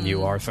 Shame on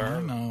you, Arthur.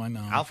 I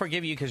know. I'll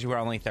forgive you because you were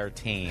only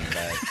 13.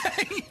 But,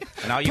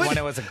 and all you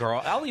wanted was a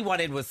girl. All you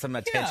wanted was some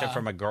attention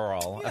from a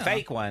girl. A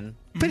fake one.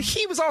 But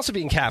he was also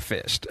being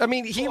catfished. I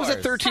mean, he was a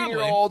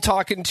 13-year-old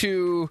talking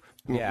to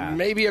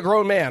maybe a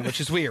grown man,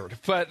 which is weird.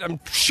 But I'm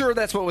sure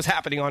that's what was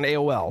happening on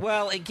AOL.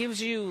 Well, it gives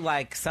you,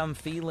 like, some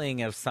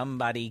feeling of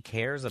somebody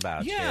cares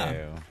about you.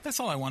 That's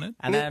all I wanted.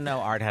 And I know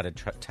Art had a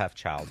tough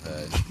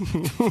childhood.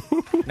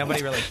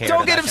 Nobody really cared.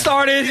 Don't get him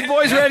started. His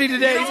boy's ready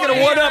today. He's going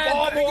to one-up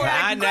all morning.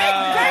 I know.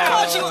 Greg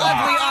called you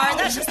ugly, Art.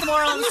 That's just the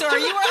moral of the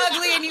story. You were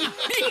ugly and you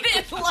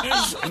needed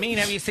love. I mean,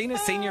 have you seen his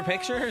senior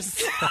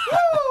pictures?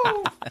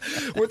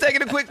 We're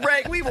taking a quick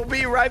break. We will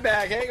be right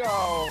back. Hang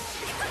on.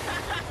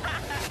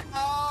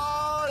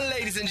 Oh,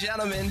 ladies and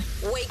gentlemen.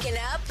 Waking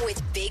up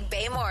with Big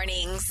Bay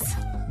Mornings.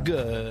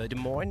 Good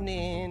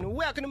morning.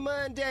 Welcome to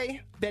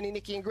Monday. Benny,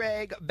 Nikki, and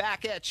Greg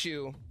back at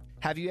you.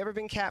 Have you ever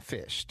been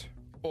catfished?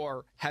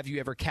 Or have you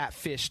ever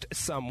catfished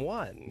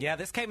someone? Yeah,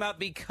 this came up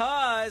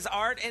because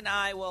Art and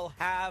I will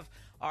have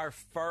our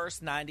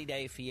first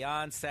 90-Day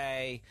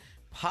Fiancé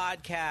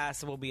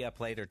podcast. Will be up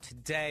later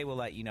today. We'll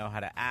let you know how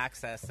to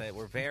access it.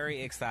 We're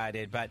very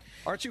excited, but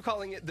aren't you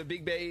calling it the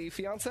Big Bay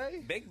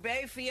Fiancé? Big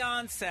Bay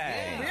Fiancé.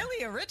 Yeah.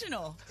 Really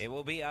original. It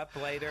will be up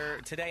later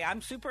today.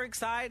 I'm super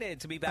excited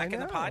to be back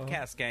in the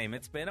podcast game.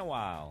 It's been a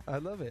while. I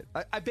love it.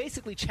 I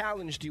basically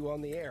challenged you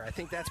on the air. I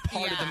think that's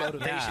part of the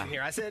motivation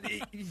here. I said,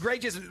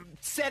 Greg just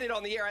said it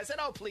on the air. I said,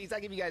 oh, please, I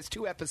give you guys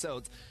 2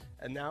 episodes.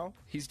 And now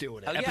he's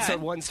doing it.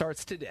 Episode 1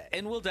 starts today.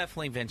 And we'll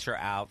definitely venture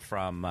out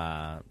from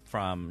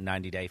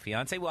 90 Day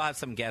Fiancé. We'll have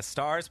some guest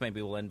stars.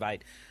 Maybe we'll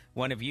invite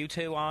one of you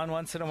 2 on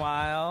once in a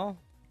while.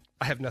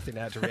 I have nothing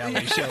to add to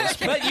reality shows.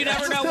 But you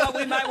never know what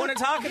we might want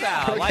to talk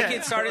about. Okay. Like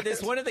it started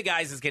this. One of the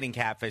guys is getting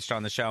catfished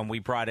on the show, and we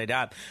brought it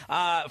up.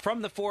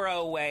 From the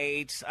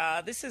 408,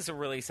 this is a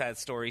really sad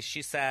story.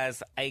 She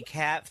says, a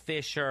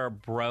catfisher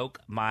broke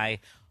my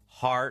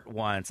heart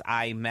once.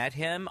 I met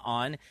him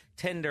on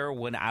Tinder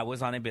when I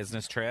was on a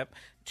business trip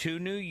to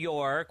New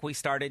York. We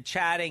started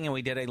chatting and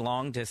we did a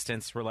long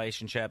distance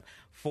relationship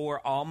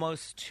for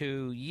almost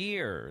 2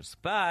 years,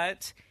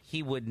 but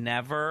he would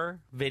never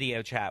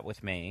video chat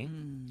with me.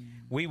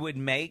 We would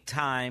make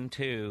time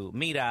to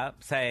meet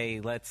up, say,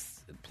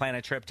 let's plan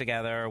a trip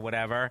together or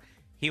whatever.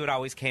 He would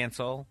always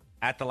cancel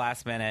at the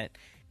last minute.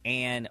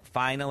 And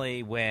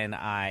finally, when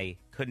I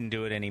couldn't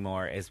do it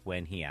anymore is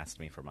when he asked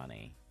me for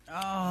money.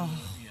 Oh,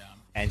 yeah.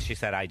 And she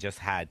said I just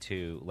had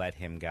to let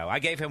him go. I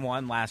gave him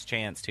one last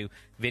chance to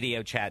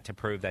video chat to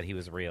prove that he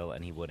was real,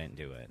 and he wouldn't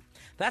do it.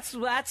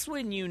 That's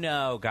when you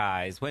know,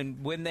 guys,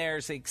 when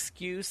there's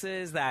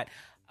excuses that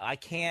I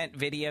can't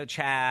video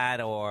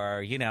chat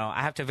or, you know,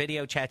 I have to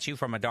video chat you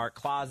from a dark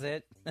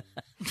closet.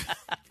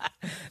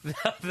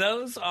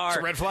 Those are... It's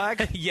a red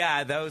flag?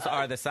 Yeah, those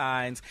are the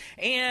signs.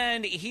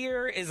 And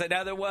here is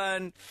another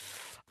one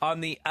on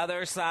the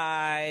other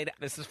side.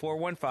 This is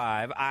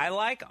 415. I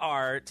like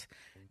Art.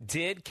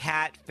 Did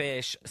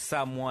catfish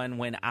someone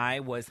when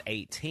I was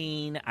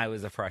 18. I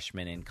was a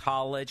freshman in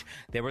college.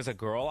 There was a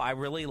girl I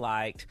really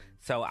liked,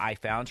 so I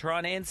found her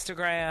on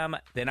Instagram.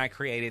 Then I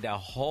created a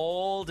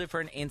whole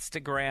different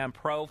Instagram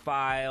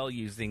profile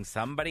using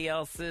somebody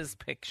else's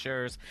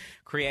pictures.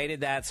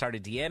 Created that,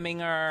 started DMing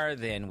her.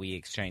 Then we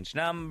exchanged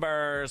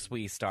numbers.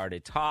 We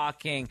started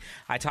talking.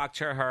 I talked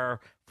to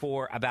her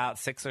for about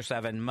 6 or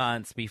 7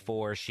 months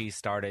before she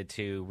started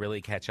to really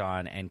catch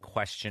on and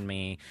question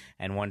me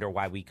and wonder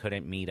why we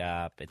couldn't meet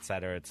up, et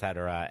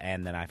cetera,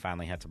 and then I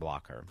finally had to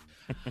block her.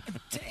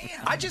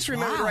 Damn. I just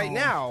remembered right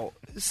now,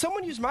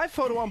 someone used my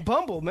photo on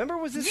Bumble. Remember,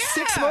 was this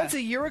 6 months,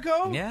 a year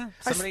ago? Yeah,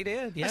 somebody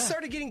did, yeah. I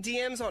started getting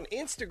DMs on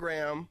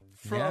Instagram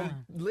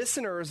from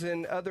listeners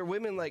and other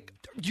women like,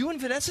 you and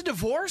Vanessa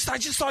divorced? I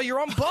just saw you're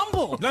on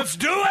Bumble. Let's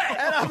do it!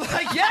 And I'm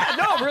like, yeah,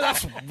 no, bro,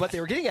 that's what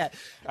they were getting at.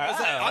 I was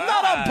like, I'm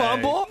not on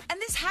Bumble. And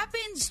this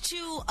happens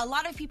to a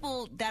lot of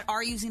people that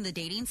are using the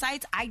dating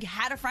sites. I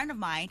had a friend of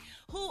mine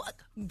who,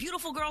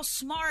 beautiful girl,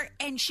 smart,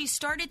 and she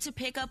started to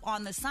pick up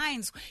on the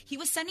signs. He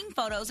was sending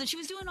photos, and she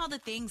was doing all the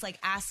things like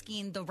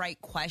asking the right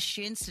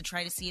questions to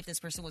try to see if this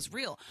person was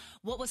real.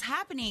 What was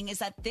happening is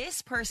that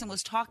this person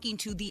was talking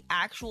to the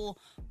actual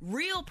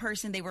real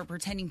person they were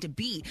pretending to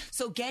be.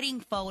 So getting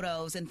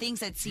photos and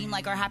things that seem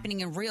like are happening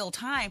in real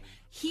time,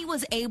 he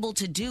was able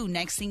to do.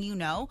 Next thing you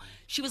know,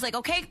 she was like,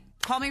 okay,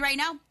 call me right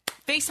now.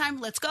 FaceTime,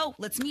 let's go.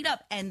 Let's meet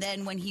up. And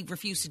then when he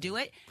refused to do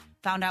it,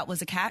 found out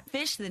was a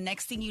catfish. The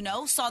next thing you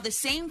know, saw the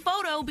same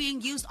photo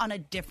being used on a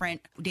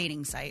different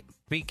dating site.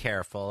 Be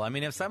careful. I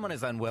mean, if someone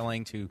is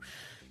unwilling to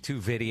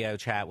video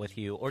chat with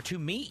you or to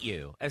meet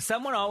you, if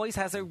someone always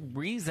has a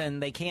reason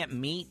they can't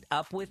meet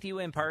up with you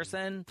in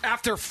person.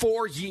 After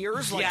 4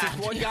 years? Like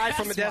this one guy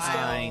from Modesto?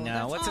 I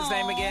know. What's his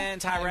name again?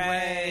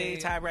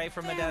 Tyree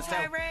from Modesto.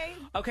 Tyree.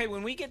 Okay,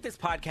 when we get this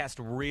podcast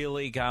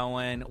really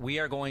going, we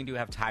are going to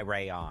have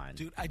Tyree on.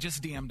 Dude, I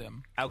just DM'd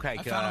him. Okay, I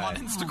good. found him on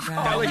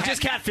Instagram. Oh, he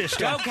just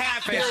catfished him. Go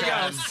catfish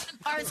him.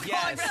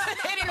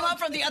 Hitting him up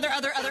from the other.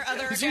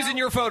 He's using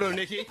your photo,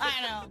 Nikki.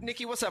 I know.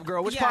 Nikki, what's up,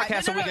 girl? Which Yeah,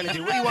 podcast no, are we no, going to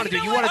no, do? no, What do you want to do?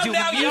 you You know want to what?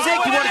 do No, music?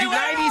 You want to do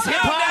 90s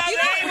hip-hop?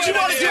 You What you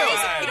want to do?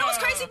 You know what's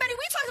crazy, Betty?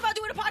 We talked about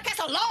doing a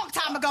podcast a long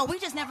time ago. We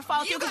just never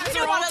followed through because we guys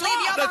didn't are want on to leave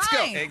top. y'all Let's go.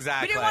 behind.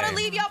 Exactly. We didn't want to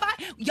leave y'all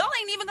behind. Y'all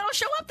ain't even going to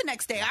show up the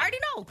next day. I already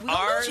know. We gonna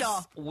lose Ours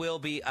y'all. will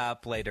be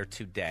up later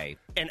today.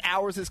 And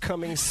ours is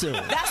coming soon.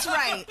 That's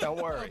right.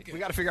 Don't worry. We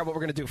got to figure out what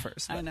we're going to do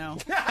first. I know.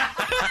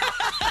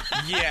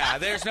 Yeah,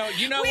 there's no.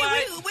 You know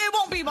what? It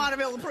won't be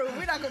Bonneville approved.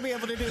 We're not going to be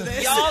able to do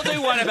this. Y'all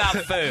do one about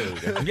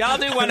food. Y'all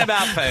do one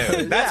about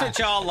food. That's Yeah. what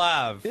y'all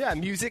love. Yeah,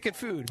 music and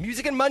food.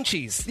 Music and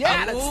munchies.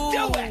 Yeah, let's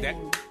do it.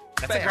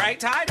 That's a great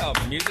title.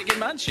 Music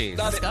and Munchies.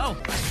 Let's go.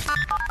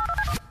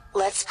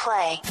 Let's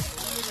play.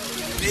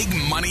 Big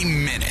Money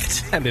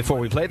Minute. And before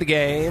we play the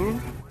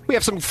game, we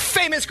have some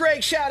famous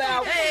Greg shout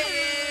out.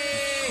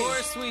 Of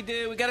course we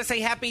do. We got to say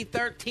happy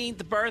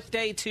 13th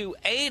birthday to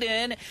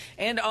Aiden,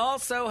 and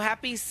also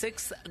happy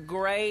 6th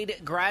grade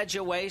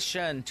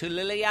graduation to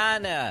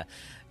Liliana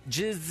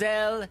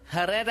Giselle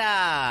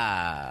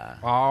Herrera.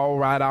 All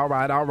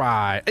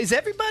right. Is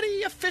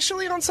everybody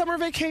officially on summer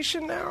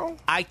vacation now?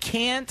 I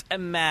can't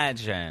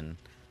imagine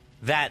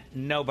that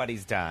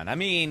nobody's done. I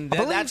mean,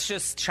 that's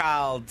just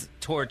child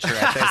torture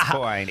at this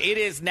point. It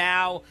is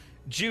now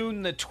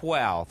June the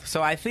 12th,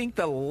 so I think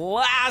the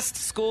last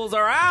schools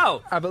are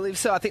out. I believe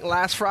so. I think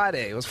last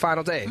Friday was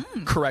final day.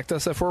 Correct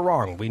us if we're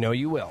wrong. We know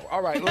you will.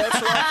 All right, let's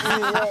rock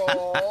and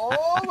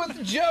roll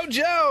with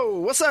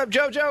JoJo. What's up,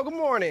 JoJo? Good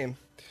morning.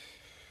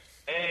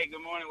 Hey,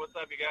 good morning. What's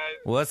up, you guys?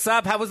 What's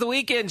up? How was the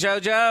weekend,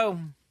 JoJo?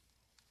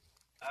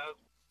 Was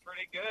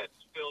pretty good.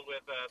 Filled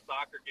with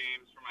soccer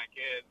games for my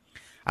kids.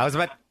 I was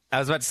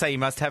about to say you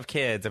must have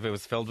kids if it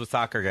was filled with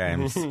soccer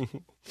games. Oh yeah,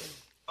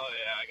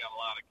 I got a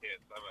lot of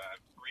kids. I have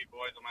 3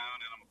 boys of my own,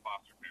 and I'm a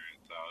foster parent,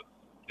 so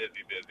it's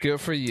busy.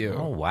 Good for you.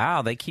 Oh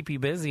wow, they keep you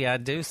busy. I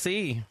do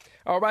see.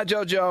 All right,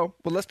 JoJo.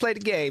 Well, let's play the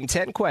game.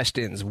 10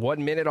 questions,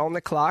 1 minute on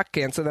the clock.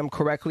 Answer them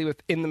correctly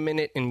within the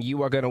minute, and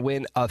you are going to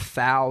win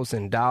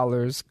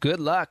 $1,000. Good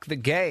luck. The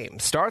game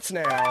starts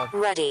now.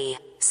 Ready,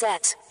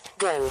 set,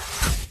 go.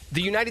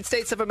 The United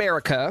States of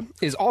America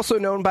is also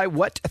known by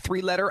what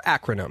 3-letter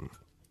acronym?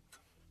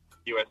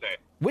 USA.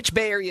 Which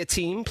Bay Area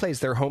team plays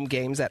their home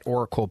games at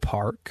Oracle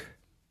Park?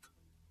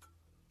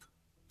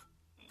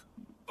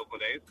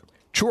 Oakland A's.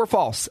 True or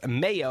false?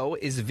 Mayo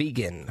is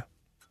vegan.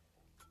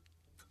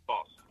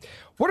 False.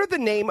 What are the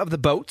name of the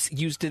boats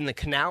used in the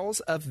canals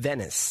of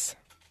Venice?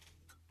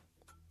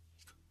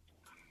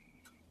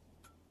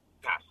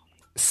 Pass.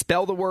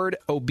 Spell the word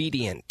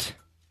obedient.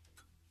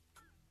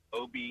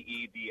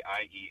 OBEDIENT.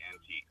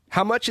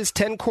 How much is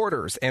 10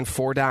 quarters and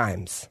 4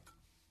 dimes?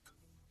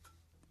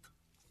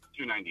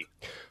 $2.90.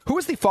 Who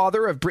is the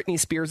father of Britney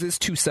Spears'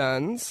 2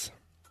 sons?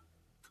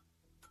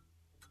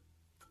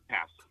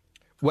 Pass.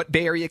 What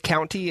Bay Area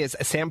county is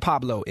San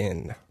Pablo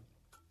in?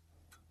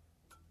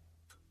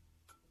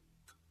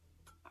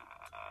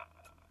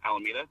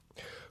 Alameda.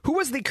 Who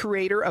was the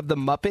creator of the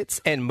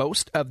Muppets and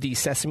most of the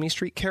Sesame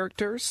Street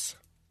characters?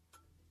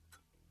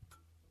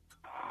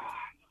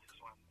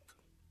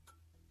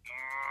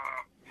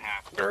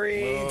 Pass.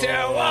 3, 2,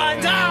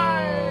 1,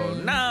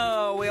 time!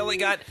 No, we only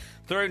got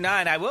through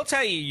 9. I will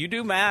tell you, you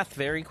do math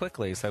very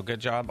quickly, so good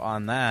job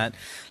on that.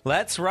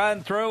 Let's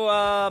run through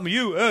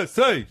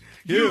USA.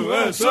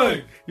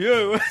 USA.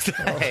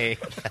 USA.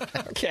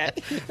 Okay.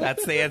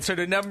 That's the answer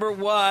to number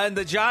 1.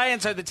 The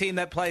Giants are the team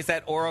that plays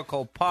at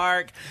Oracle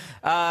Park.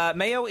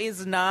 Mayo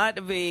is not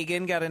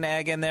vegan. Got an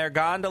egg in there.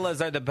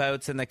 Gondolas are the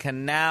boats in the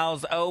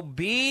canals.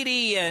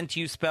 Obedient,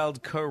 you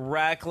spelled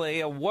correctly.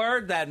 A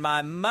word that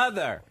my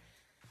mother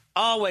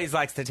always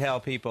likes to tell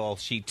people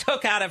she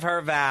took out of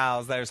her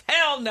vows. There's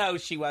hell no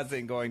she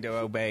wasn't going to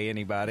obey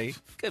anybody.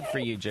 Good for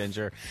you,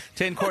 Ginger.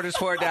 10 quarters,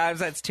 4 dimes.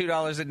 That's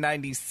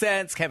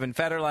 $2.90. Kevin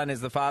Federline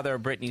is the father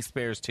of Britney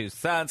Spears' 2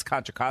 sons.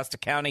 Contra Costa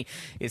County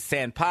is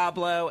San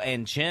Pablo.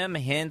 And Jim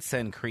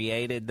Henson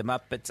created The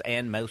Muppets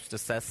and most of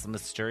Sesame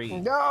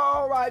Street.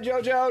 All right,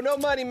 JoJo. No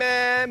money,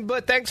 man.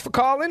 But thanks for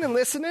calling and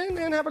listening,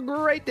 and have a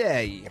great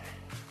day.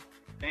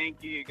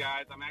 Thank you,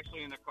 guys. I'm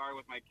actually in the car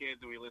with my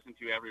kids, and we listen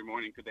to you every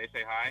morning. Could they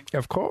say hi?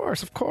 Of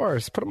course.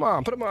 Put them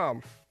on.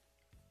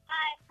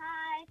 Hi.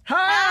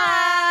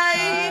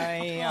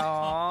 Hi.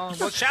 Aw.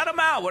 Well, shout them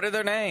out. What are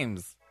their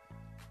names?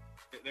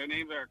 Their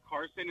names are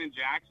Carson and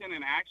Jackson,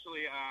 and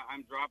actually,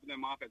 I'm dropping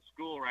them off at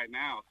school right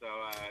now, so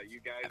you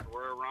guys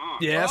were wrong.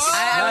 Yes.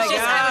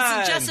 I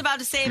was just about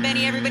to say,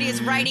 Benny, everybody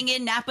is writing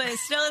in. Napa is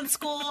still in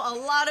school. A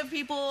lot of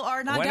people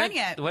are not done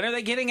yet. When are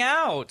they getting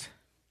out?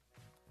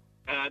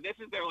 This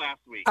is their last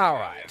week. All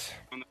right.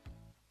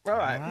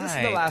 This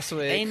is the last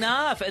week.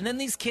 Enough. And then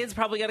these kids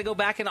probably got to go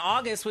back in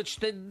August,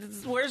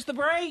 where's the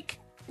break?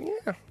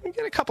 Yeah, we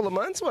get a couple of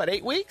months.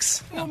 8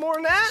 weeks? A little more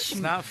than that? It's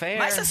not fair.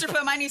 My sister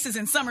put my nieces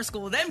in summer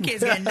school. Them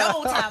kids get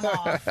no time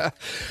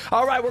off.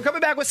 All right, we're coming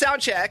back with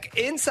Soundcheck.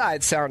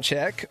 Inside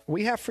Soundcheck,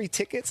 we have free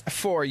tickets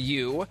for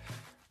you.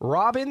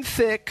 Robin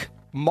Thicke,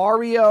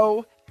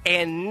 Mario,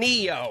 and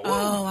Neo.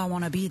 Oh, I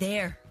want to be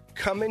there.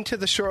 Coming to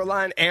the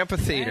Shoreline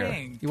Amphitheater.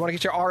 Dang. You want to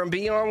get your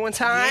R&B on one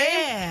time?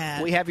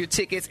 Yeah. We have your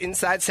tickets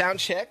inside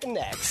Soundcheck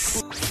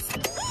next.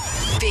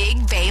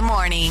 Big Bay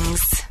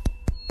Mornings.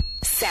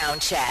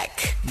 Soundcheck.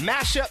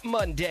 Mashup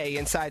Monday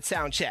inside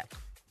Soundcheck.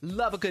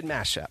 Love a good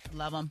mashup.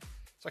 Love them.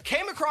 So I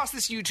came across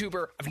this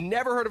YouTuber. I've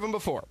never heard of him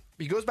before.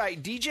 He goes by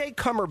DJ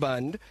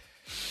Cummerbund.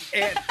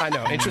 And I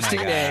know,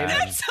 interesting name.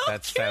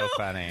 That's so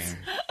funny.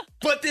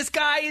 But this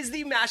guy is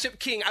the mashup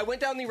king. I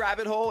went down the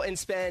rabbit hole and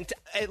spent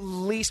at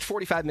least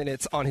 45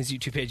 minutes on his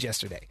YouTube page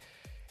yesterday.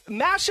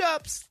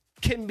 Mashups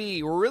can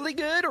be really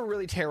good or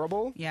really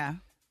terrible. Yeah.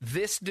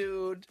 This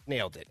dude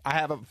nailed it. I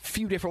have a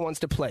few different ones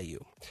to play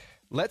you.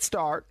 Let's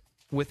start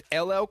with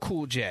LL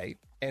Cool J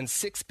and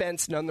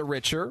Sixpence None the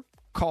Richer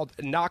called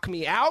Knock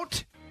Me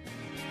Out.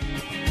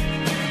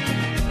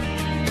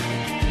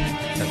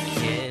 So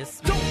kiss.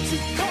 Don't you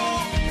call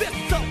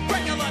this a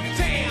regular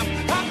jam?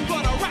 I'm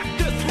gonna rock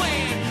this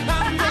land.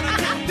 I'm gonna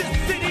take this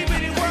city,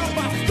 bitty world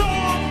by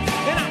storm.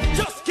 And I'm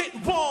just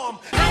getting warm.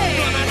 I'm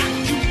gonna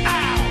knock you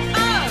out.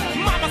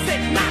 Mama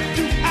said knock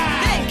you out.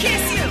 Then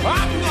kiss you.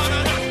 I'm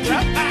gonna knock you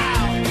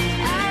out.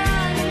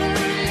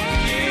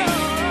 Yeah.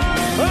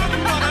 I'm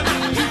gonna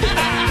knock you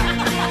out.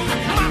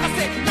 Mama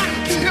said knock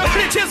you out.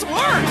 It just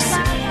works.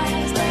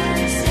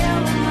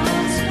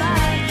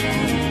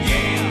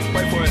 Yeah.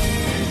 Wait for it.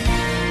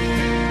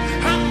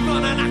 I'm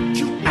gonna knock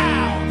you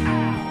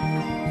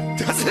out.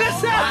 Doesn't it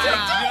sound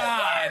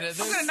God. I'm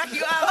going to knock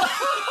you out.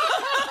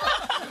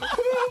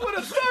 Who would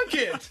have thunk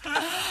it?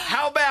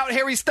 How about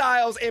Harry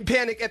Styles and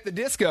Panic at the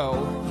Disco?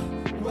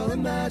 Well,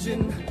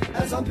 imagine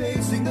as I'm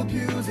pacing the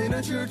pews in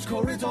a church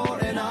corridor,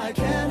 and I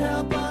can't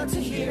help but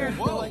to hear,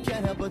 I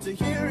can't help but to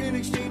hear an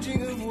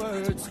exchanging of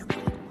words.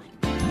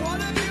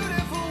 What a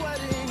beautiful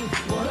wedding,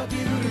 what a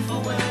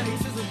beautiful wedding,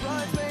 says the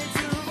bridesmaid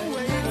to the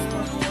waiter.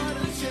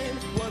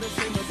 What a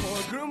shame the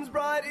poor groom's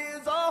bride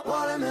is a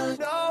watermelon.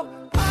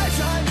 No, I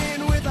chime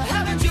in with a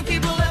haven't you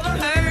people ever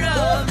heard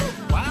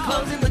of? Wow.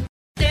 Closing the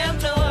damn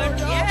door.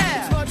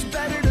 Yeah. It's much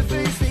better to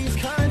face these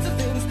kinds of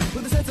things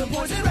with a sense of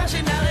points and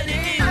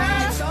rationality.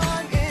 I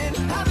chime in,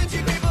 haven't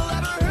you people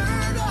ever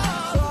heard of?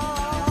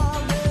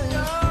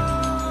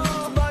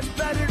 No, much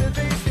better to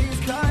face these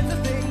kinds of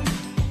things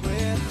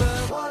with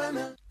the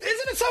watermelon.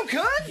 Isn't it so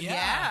good?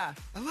 Yeah.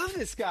 I love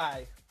this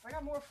guy. I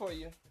got more for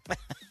you.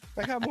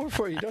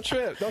 Don't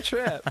trip.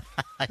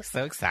 I'm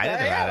so excited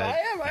about it. I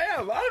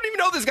am. I don't even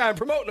know this guy. I'm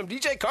promoting him.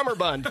 DJ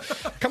Cummerbund.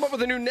 Come up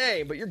with a new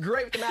name, but you're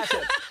great with the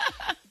mashup.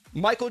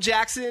 Michael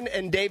Jackson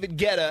and David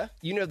Guetta.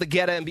 You know the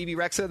Guetta and BB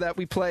Rexa that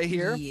we play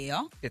here?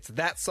 Yeah. It's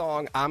that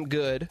song, I'm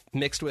Good,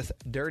 mixed with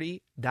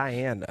Dirty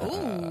Diana.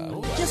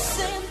 Ooh. Just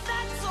saying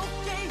that's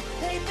okay.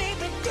 Hey,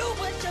 baby, do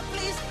what you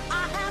please.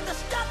 I have the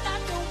stuff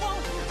that you want.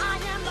 I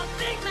am the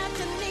big man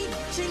you need.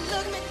 She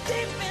looked me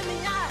deep in the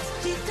eyes.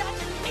 She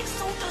touching me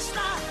so just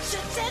like. She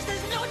says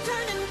there's no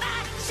turning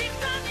back. She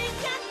got me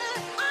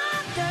getting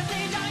I'm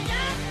Dirty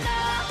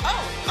Diana.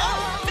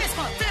 Oh, fist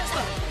bump.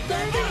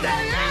 Dirty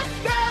Diana.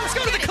 Let's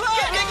go to the club.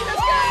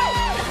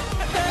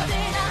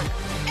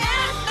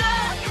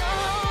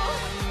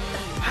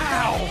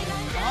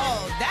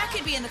 Oh, that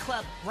could be in the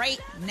club right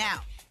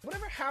now.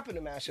 Whatever happened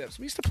to mashups?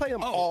 We used to play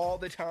them all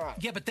the time.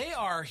 Yeah, but they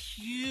are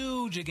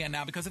huge again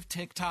now because of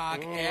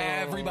TikTok.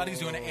 Everybody's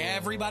doing it.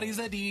 Everybody's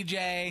a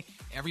DJ.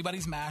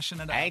 Everybody's mashing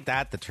it up. Ain't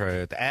that the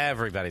truth?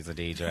 Everybody's a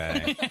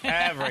DJ.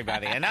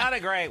 Everybody. And not a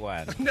great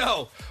one.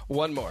 No.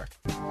 One more.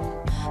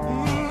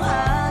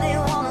 I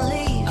didn't wanna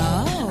leave.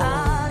 Oh.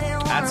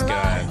 That's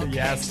good.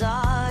 Yes.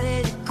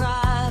 Started to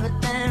cry,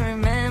 but then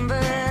remembered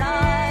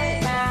I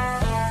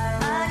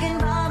can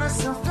buy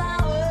myself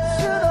flowers.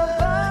 Should have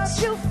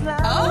bought you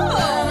flowers. Oh.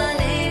 My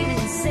name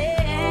is Sam.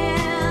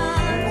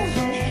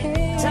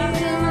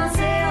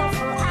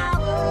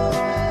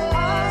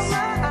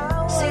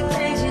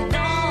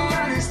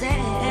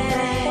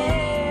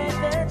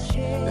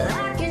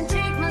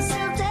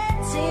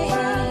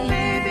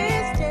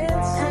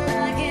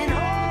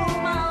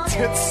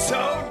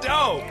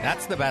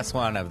 That's the best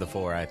one of the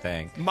four, I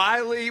think.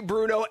 Miley,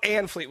 Bruno,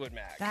 and Fleetwood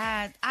Mac.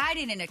 That I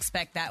didn't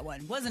expect that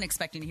one. Wasn't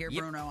expecting to hear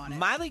Bruno on it.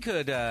 Miley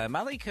could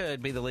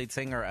be the lead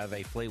singer of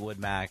a Fleetwood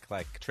Mac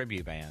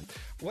tribute band.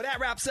 Well, that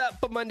wraps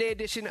up the Monday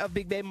edition of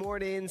Big Bay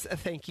Mornings.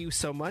 Thank you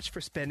so much for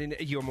spending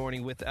your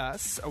morning with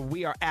us.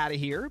 We are out of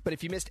here, but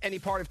if you missed any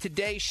part of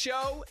today's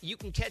show, you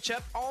can catch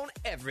up on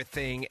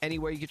everything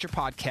anywhere you get your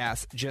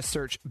podcast. Just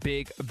search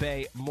Big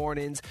Bay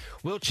Mornings.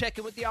 We'll check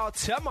in with y'all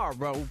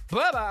tomorrow.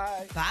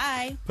 Bye-bye.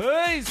 Bye.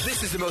 Peace.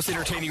 This is the most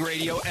entertaining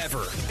radio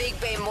ever. Big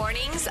Bay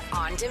Mornings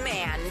on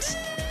demand.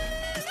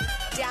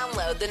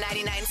 Download the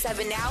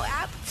 99.7 Now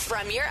app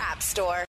from your app store.